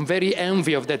 I'm very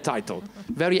envy of that title,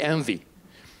 very envy.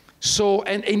 So,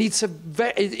 and it's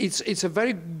a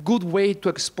very good way to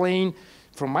explain,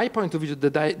 from my point of view,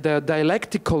 the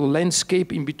dialectical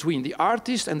landscape in between the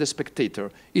artist and the spectator.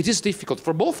 It is difficult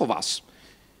for both of us,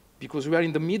 because we are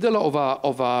in the middle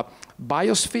of a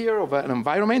biosphere, of an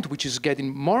environment which is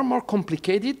getting more and more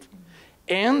complicated.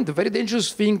 And the very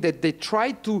dangerous thing that they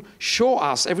try to show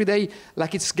us every day,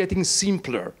 like it's getting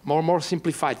simpler, more and more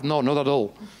simplified. No, not at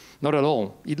all. Not at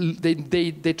all.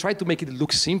 They try to make it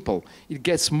look simple. It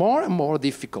gets more and more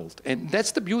difficult. And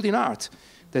that's the beauty in art,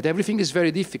 that everything is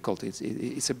very difficult.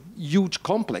 It's a huge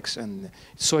complex, and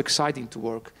it's so exciting to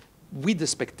work with the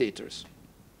spectators.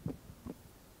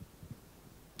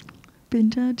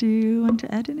 Binta, do you want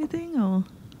to add anything, or?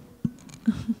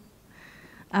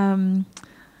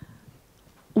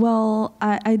 Well,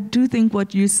 I do think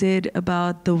what you said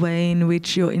about the way in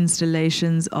which your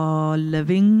installations are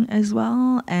living as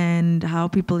well, and how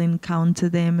people encounter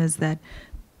them, is that,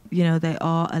 you know, they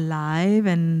are alive,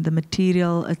 and the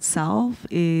material itself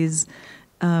is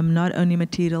not only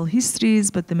material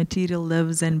histories, but the material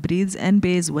lives and breathes and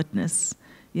bears witness.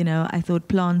 You know, I thought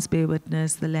plants bear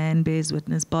witness, the land bears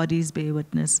witness, bodies bear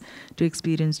witness to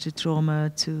experience, to trauma,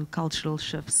 to cultural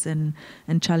shifts and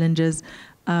challenges.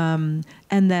 And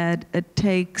that it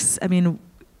takes, I mean,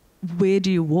 where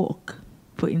do you walk,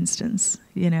 for instance,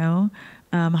 you know?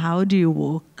 How do you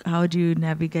walk? How do you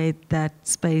navigate that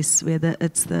space, whether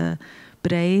it's the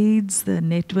braids, the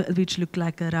network, which look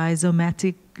like a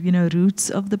rhizomatic, you know, roots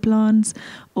of the plants,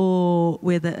 or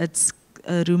whether it's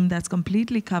a room that's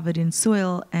completely covered in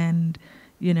soil and,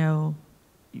 you know,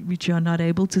 which you're not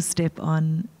able to step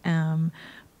on.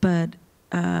 But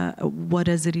what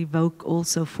does it evoke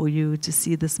also for you to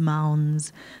see these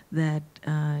mounds that,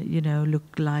 you know, look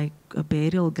like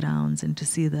burial grounds, and to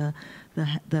see the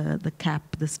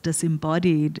cap, this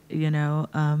disembodied, you know,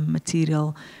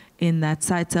 material in that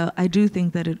site. So I do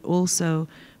think that it also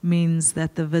means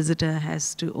that the visitor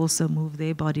has to also move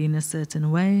their body in a certain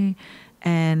way,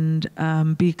 and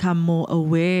become more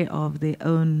aware of their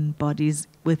own bodies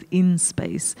within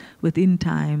space, within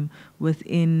time,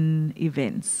 within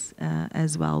events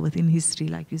as well, within history,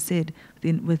 like you said,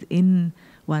 within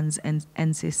one's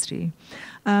ancestry.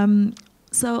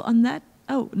 So on that,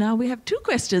 now we have 2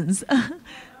 questions. I'm sorry,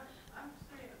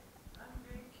 I'm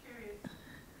very curious.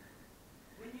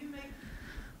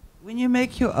 When you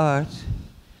make your art,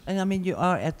 and I mean you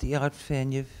are at the art fair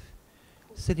and you're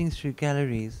sitting through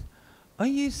galleries, are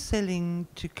you selling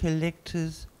to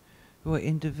collectors who are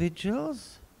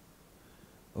individuals?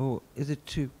 Or is it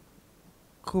to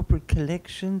corporate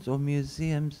collections or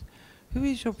museums? Who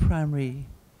is your primary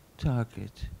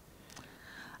target?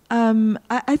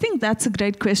 I think that's a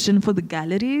great question for the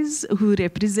galleries who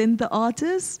represent the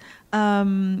artists.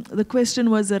 The question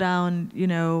was around, you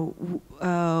know,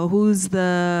 who's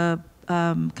the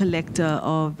collector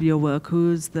of your work?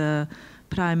 Who's the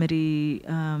primary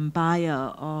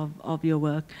buyer of your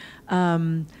work?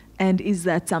 And is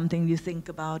that something you think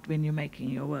about when you're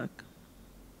making your work?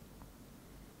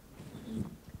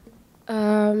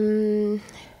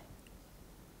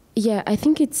 Yeah, I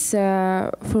think it's,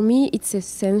 for me, it's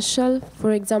essential.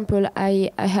 For example,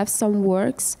 I have some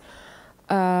works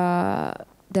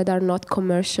that are not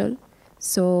commercial.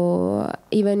 So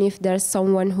even if there's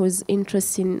someone who's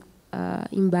interested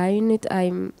in buying it,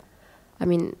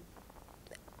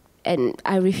 and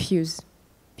I refuse.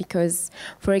 Because,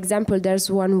 for example, there's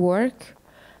one work,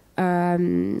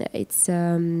 it's,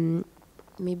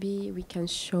 maybe we can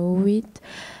show it.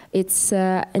 It's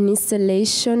an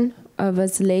installation of a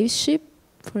slave ship,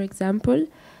 for example,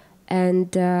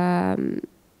 and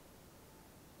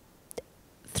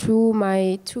through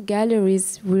my 2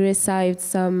 galleries we received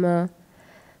some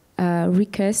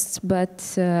requests,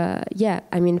 but yeah,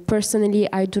 I mean, personally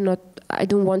I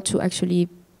don't want to actually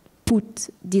put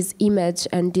this image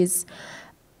and this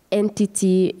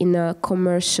entity in a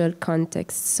commercial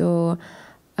context. So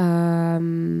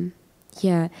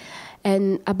yeah.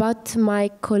 And about my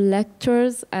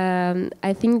collectors,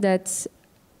 I think that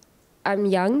I'm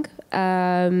young.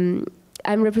 I'm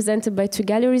represented by 2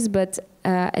 galleries, but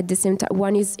at the same time,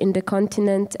 one is in the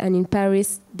continent and in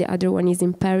Paris. The other one is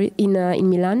in Paris, in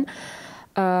Milan.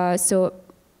 So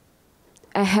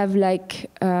I have like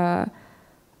a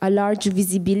large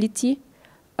visibility.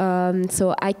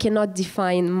 So I cannot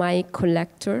define my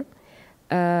collector,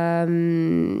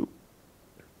 and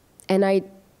I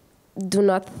do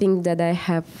not think that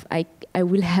I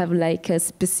will have like a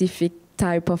specific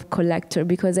type of collector,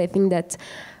 because I think that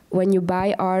when you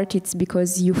buy art, it's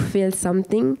because you feel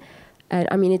something, and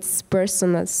I mean, it's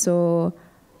personal. So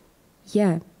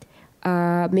yeah,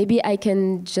 maybe I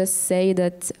can just say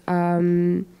that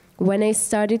when I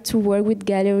started to work with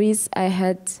galleries, I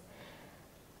had,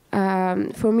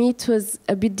 for me it was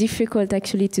a bit difficult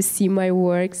actually to see my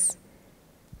works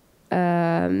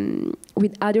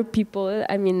with other people.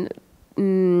 I mean,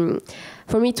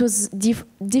 for me it was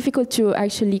difficult to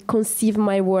actually conceive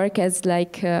my work as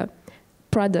like a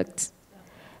product.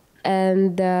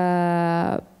 And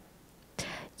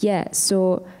yeah,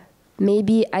 so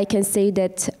maybe I can say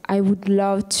that I would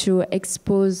love to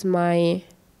expose my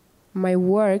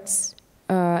works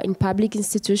in public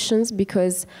institutions,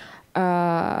 because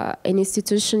an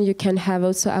institution, you can have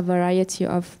also a variety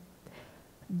of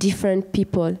different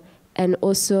people, and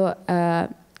also a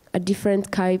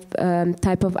different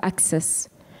type of access.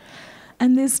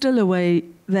 And there's still a way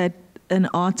that an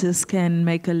artist can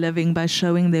make a living by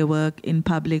showing their work in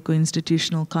public or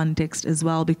institutional context as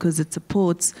well, because it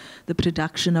supports the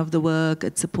production of the work,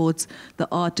 it supports the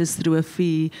artist through a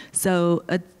fee. So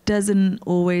it doesn't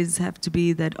always have to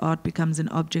be that art becomes an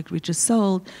object which is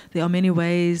sold. There are many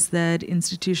ways that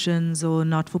institutions or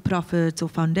not-for-profits or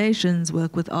foundations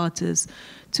work with artists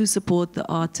to support the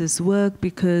artist's work,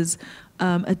 because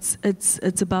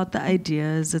it's about the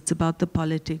ideas, it's about the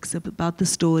politics, about the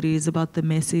stories, about the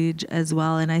message as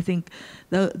well. And I think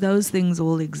those things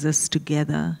all exist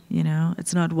together. You know,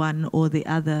 it's not one or the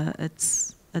other.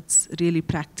 It's really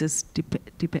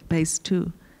practice-based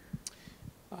too.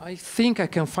 I think I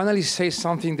can finally say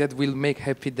something that will make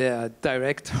happy the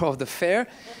director of the fair,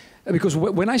 because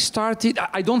when I started,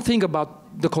 I don't think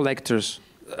about the collectors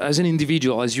as an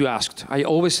individual, as you asked. I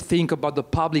always think about the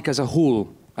public as a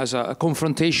whole, as a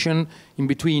confrontation in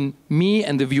between me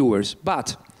and the viewers.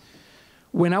 But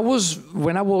when I was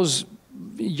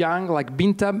young, like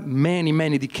Binta,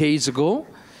 many decades ago,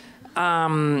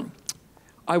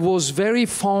 I was very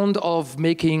fond of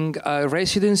making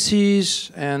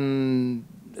residencies and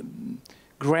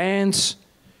grants,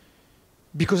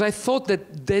 because I thought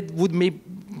that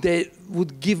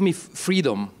would give me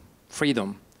freedom.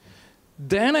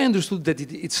 Then I understood that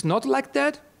it's not like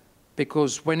that,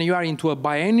 because when you are into a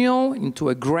biennial, into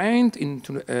a grant,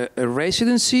 into a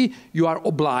residency, you are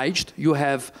obliged. You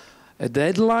have a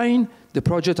deadline. The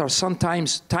projects are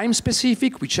sometimes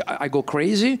time-specific, which I go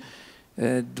crazy.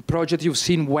 The project you've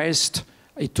seen, West,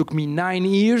 it took me 9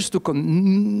 years to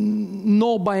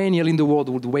no biennial in the world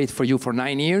would wait for you for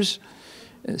 9 years.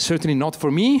 Certainly not for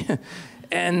me.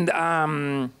 And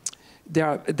they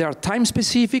are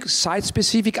time-specific,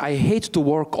 site-specific. I hate to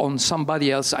work on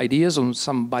somebody else's ideas, on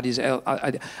somebody's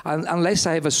unless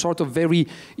I have a sort of very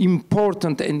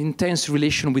important and intense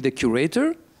relation with the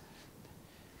curator.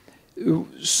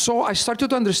 So I started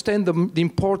to understand the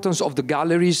importance of the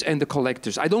galleries and the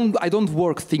collectors. I don't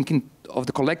work thinking of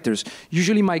the collectors.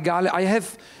 Usually my gallery, I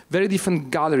have very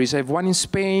different galleries. I have one in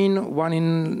Spain, one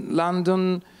in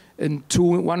London, and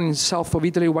one in south of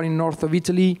Italy, one in north of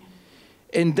Italy.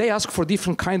 And they ask for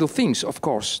different kind of things, of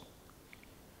course.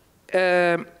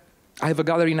 I have a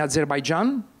gallery in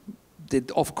Azerbaijan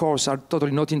that, of course, are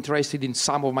totally not interested in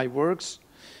some of my works.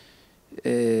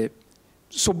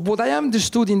 So what I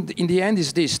understood in the end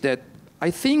is this, that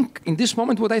I think, in this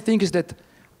moment, what I think is that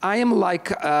I am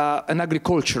like an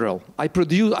agricultural. I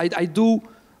do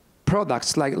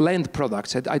products, like land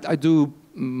products. I do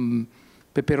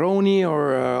pepperoni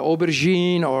or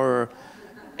aubergine or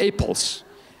apples.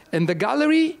 And the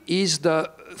gallery is the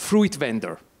fruit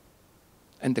vendor.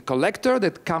 And the collector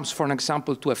that comes, for an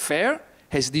example, to a fair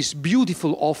has these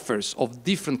beautiful offers of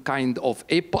different kind of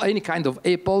apple, any kind of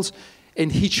apples,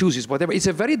 and he chooses whatever. It's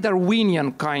a very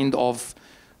Darwinian kind of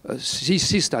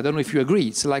system. I don't know if you agree.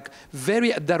 It's like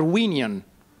very Darwinian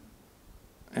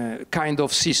kind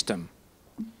of system.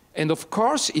 And of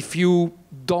course, if you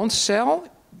don't sell,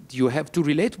 you have to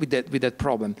relate with that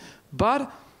problem.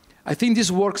 But I think this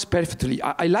works perfectly.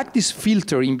 I like this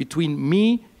filter in between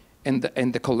me and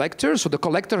the collector. So the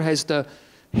collector has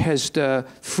the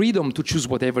freedom to choose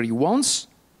whatever he wants.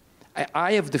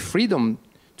 I have the freedom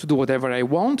to do whatever I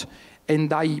want.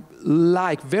 And I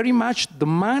like very much the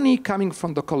money coming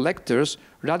from the collectors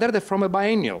rather than from a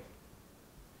biennial,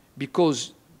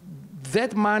 because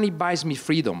that money buys me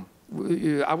freedom.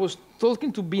 I was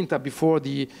talking to Binta before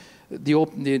the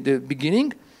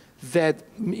beginning, that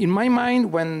in my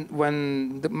mind, when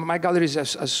my galleries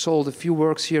has sold a few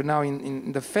works here now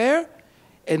in the fair,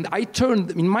 and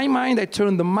in my mind, I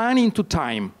turned the money into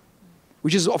time,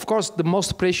 which is, of course, the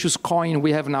most precious coin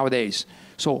we have nowadays.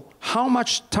 So how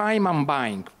much time I'm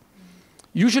buying?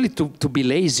 Usually to be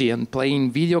lazy and playing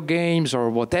video games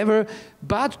or whatever,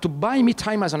 but to buy me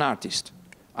time as an artist.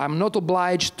 I'm not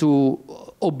obliged to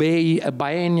obey a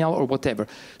biennial or whatever.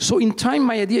 So in time,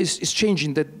 my idea is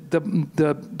changing, that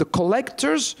the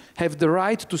collectors have the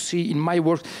right to see in my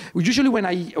work. Usually when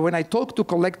I talk to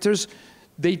collectors,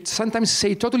 they sometimes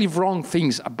say totally wrong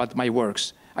things about my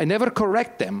works. I never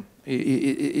correct them.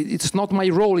 It's not my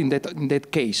role in that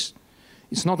case.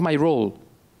 It's not my role.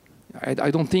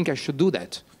 I don't think I should do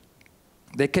that.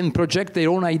 They can project their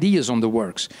own ideas on the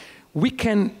works. We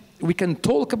can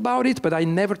talk about it, but I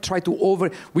never try to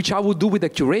which I would do with a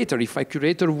curator. If a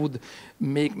curator would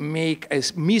make a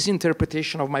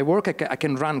misinterpretation of my work, I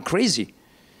can run crazy.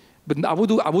 But I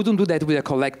wouldn't do that with a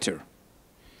collector.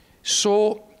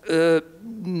 So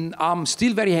I'm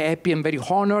still very happy and very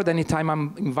honored anytime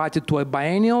I'm invited to a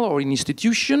biennial or an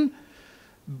institution.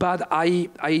 but I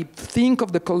think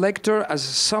of the collector as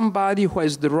somebody who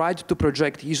has the right to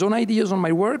project his own ideas on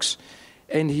my works,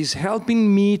 and he's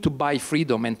helping me to buy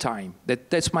freedom and time.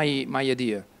 That's my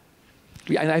idea.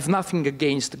 I have nothing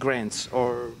against grants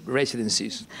or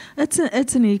residencies. It's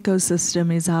an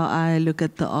ecosystem is how I look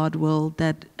at the art world.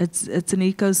 That it's an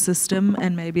ecosystem,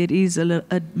 and maybe it is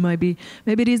maybe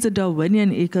it is a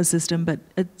Darwinian ecosystem, but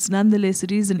it's nonetheless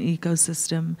it is an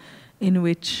ecosystem in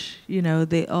which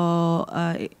there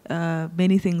are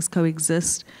many things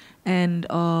coexist and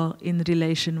are in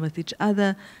relation with each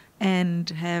other and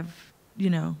have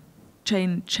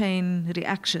chain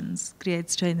reactions,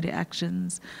 creates chain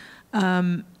reactions.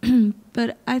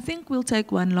 But I think we'll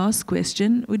take one last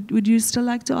question. Would you still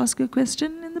like to ask a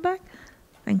question in the back?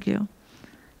 Thank you.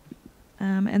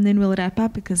 And then we'll wrap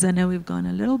up because I know we've gone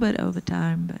a little bit over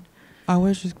time. But I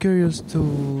was just curious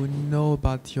to know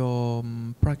about your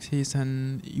practice,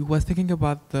 and you were thinking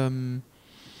about the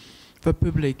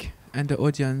public and the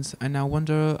audience, and I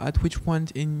wonder at which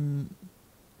point in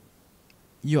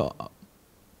your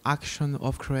action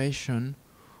of creation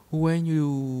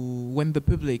when the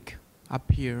public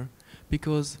appear,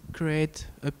 because create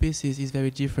a pieces is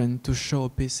very different to show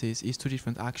pieces is two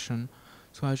different action.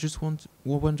 So I just want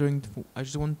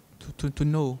to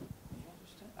know.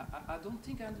 I don't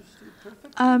think I understood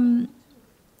perfectly.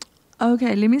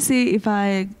 Okay, let me see if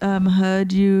I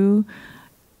heard you.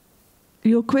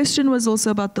 Your question was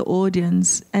also about the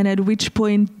audience, and at which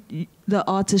point the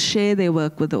artists share their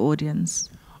work with the audience.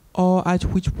 Or at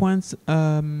which point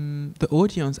the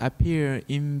audience appear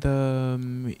in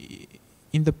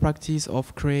the practice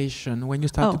of creation, when you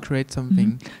start to create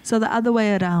something. Mm-hmm. So the other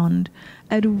way around,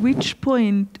 at which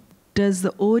point does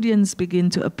the audience begin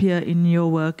to appear in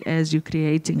your work as you're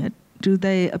creating it? Do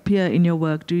they appear in your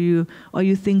work? Are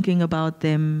you thinking about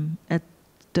them at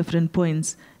different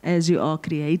points as you are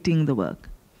creating the work?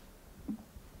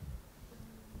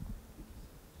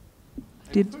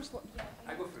 I go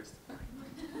first.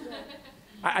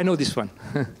 I know this one.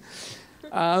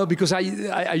 Because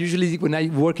I usually, when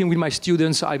I'm working with my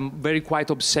students, I'm very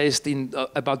quite obsessed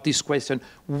about this question.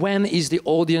 When is the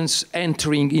audience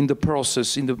entering in the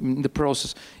process, in the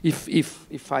process,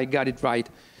 if I got it right?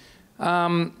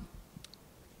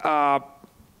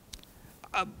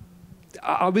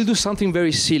 I will do something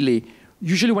very silly.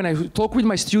 Usually when I talk with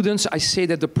my students, I say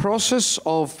that the process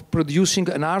of producing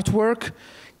an artwork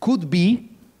could be,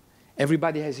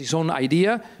 everybody has his own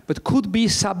idea, but could be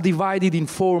subdivided in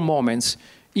 4 moments.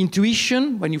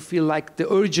 Intuition, when you feel like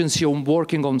the urgency of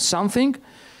working on something.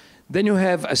 Then you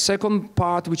have a second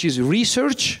part, which is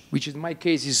research, which in my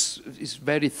case is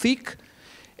very thick.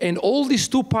 And all these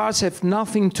 2 parts have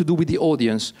nothing to do with the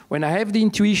audience. When I have the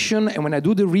intuition and when I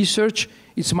do the research,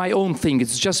 it's my own thing.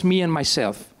 It's just me and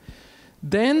myself.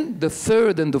 Then the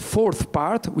third and the fourth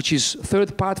part, which is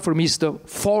third part for me is the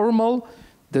formal,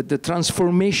 the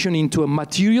transformation into a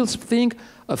materials thing,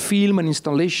 a film, an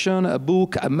installation, a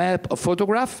book, a map, a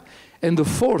photograph. And the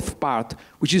fourth part,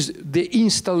 which is the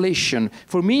installation.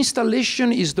 For me,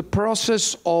 installation is the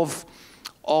process of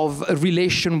a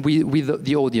relation with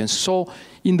the audience. So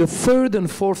in the third and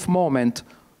fourth moment,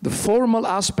 the formal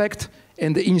aspect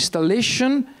and the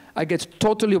installation, I get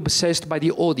totally obsessed by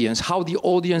the audience, how the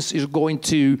audience is going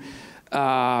to,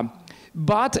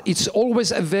 but it's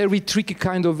always a very tricky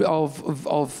kind of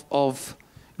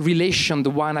relation, the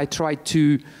one I try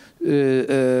to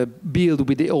build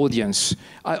with the audience.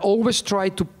 I always try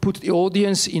to put the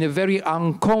audience in a very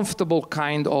uncomfortable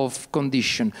kind of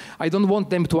condition. I don't want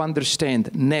them to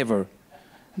understand, never.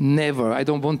 Never. I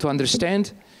don't want to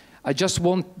understand. I just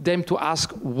want them to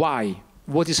ask why,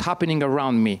 what is happening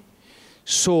around me.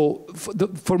 So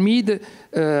for me,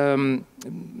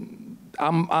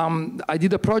 I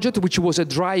did a project which was a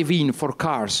drive-in for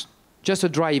cars, just a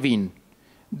drive-in.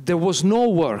 There was no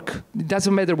work. It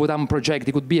doesn't matter what I'm projecting.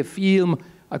 It could be a film.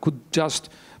 I could just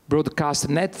broadcast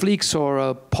Netflix or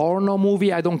a porno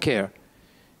movie. I don't care.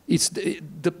 It's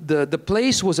the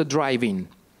place was a drive-in.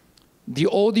 The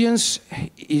audience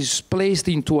is placed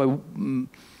into an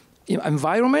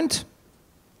environment,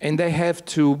 and they have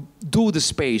to do the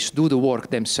space, do the work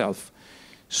themselves.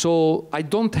 So I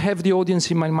don't have the audience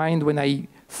in my mind when I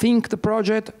think the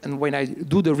project and when I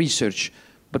do the research.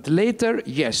 But later,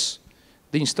 yes.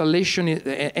 The installation,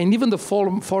 and even the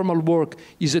formal work,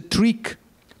 is a trick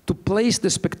to place the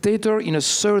spectator in a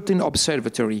certain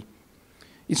observatory.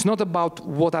 It's not about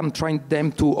what I want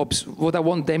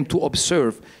them to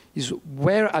observe. Is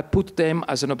where I put them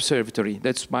as an observatory.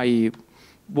 That's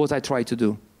what I try to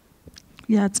do.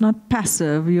 Yeah, it's not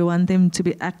passive. You want them to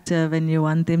be active, and you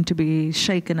want them to be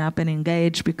shaken up and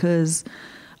engaged, because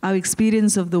our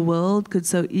experience of the world could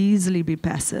so easily be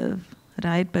passive,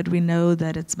 right? But we know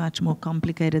that it's much more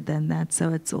complicated than that. So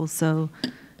it's also,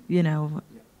 you know,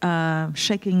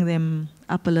 shaking them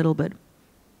up a little bit.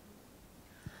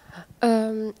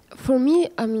 For me,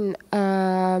 I mean,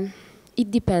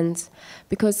 it depends.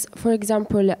 Because, for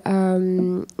example,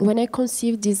 when I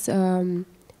conceived this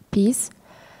piece,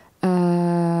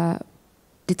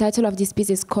 the title of this piece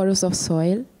is Colors of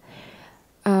Soil.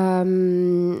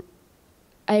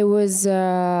 I was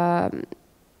at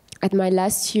my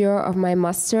last year of my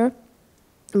master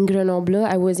in Grenoble.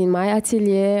 I was in my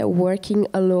atelier working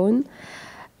alone.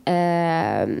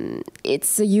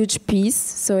 It's a huge piece,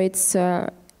 so it's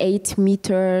 8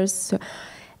 meters,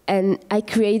 and I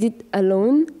created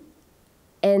alone.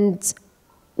 And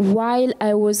while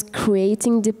I was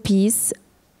creating the piece,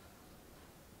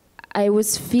 I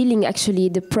was feeling actually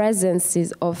the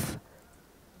presences of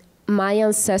my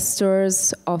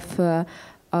ancestors, of the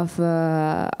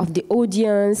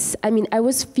audience. I mean, I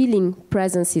was feeling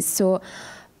presences. So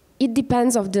it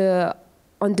depends on the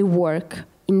work.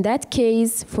 In that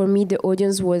case, for me, the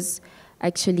audience was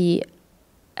actually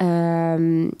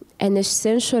an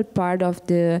essential part of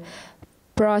the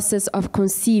process of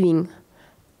conceiving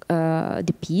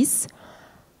the piece.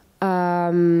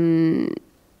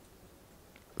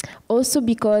 Also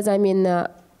because, I mean,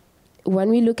 when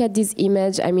we look at this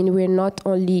image, I mean, we're not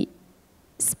only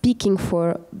speaking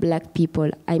for black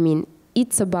people. I mean,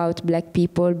 it's about black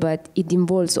people, but it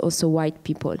involves also white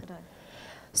people. Right.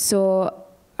 So,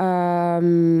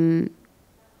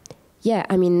 yeah,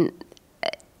 I mean,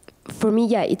 for me,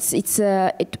 yeah,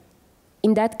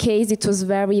 in that case, it was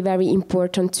very, very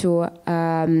important to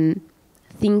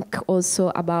think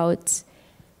also about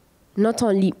not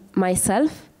only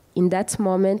myself in that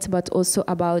moment, but also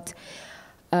about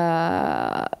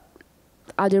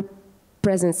other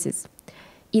presences.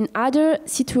 In other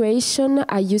situations,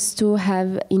 I used to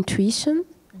have intuition,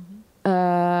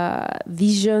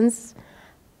 visions,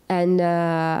 and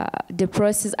the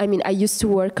process. I mean, I used to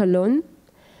work alone.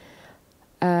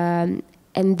 And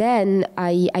then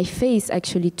I face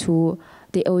actually to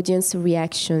the audience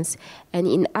reactions. And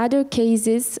in other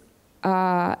cases,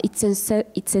 it's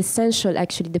essential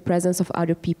actually the presence of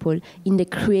other people in the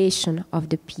creation of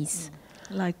the piece.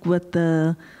 Like with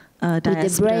the diaspora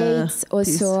with the braids.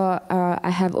 Also, I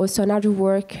have also another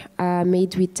work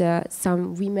made with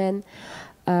some women,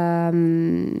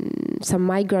 some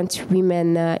migrant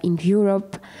women in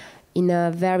Europe, in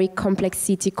a very complex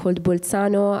city called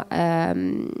Bolzano.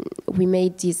 We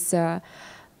made this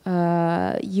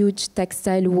huge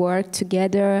textile work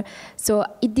together. So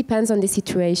it depends on the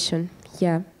situation.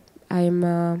 Yeah,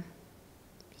 I'm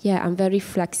very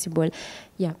flexible.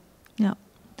 Yeah. Yeah.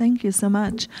 Thank you so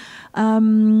much.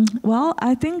 Well,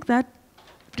 I think that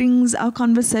brings our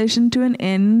conversation to an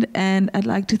end, and I'd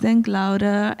like to thank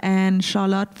Laura and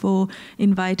Charlotte for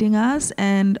inviting us,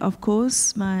 and of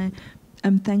course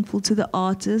I'm thankful to the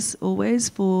artists always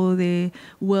for their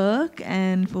work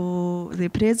and for their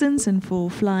presence and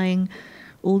for flying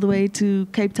all the way to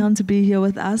Cape Town to be here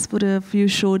with us for a few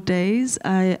short days.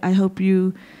 I hope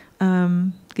you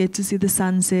get to see the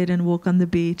sunset and walk on the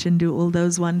beach and do all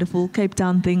those wonderful Cape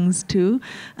Town things too,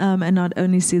 and not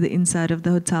only see the inside of the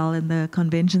hotel and the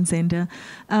convention center.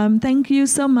 Thank you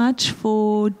so much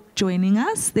for joining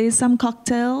us. There's some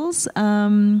cocktails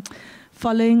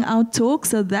following our talk,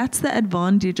 so that's the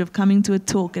advantage of coming to a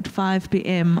talk at 5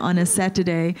 p.m. on a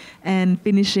Saturday and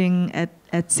finishing at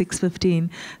 6:15.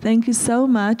 Thank you so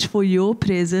much for your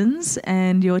presence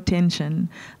and your attention.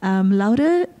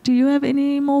 Laura, do you have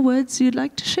any more words you'd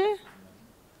like to share?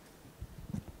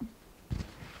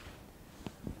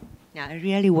 Yeah, I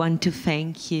really want to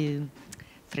thank you,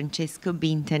 Francesco,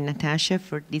 Binta, and Natasha,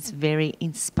 for this very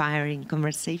inspiring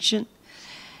conversation.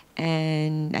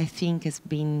 And I think it's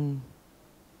been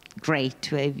great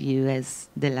to have you as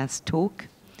the last talk.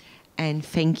 And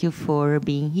thank you for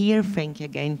being here. Thank you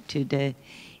again to the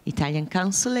Italian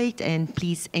consulate. And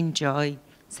please enjoy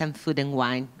some food and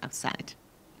wine outside.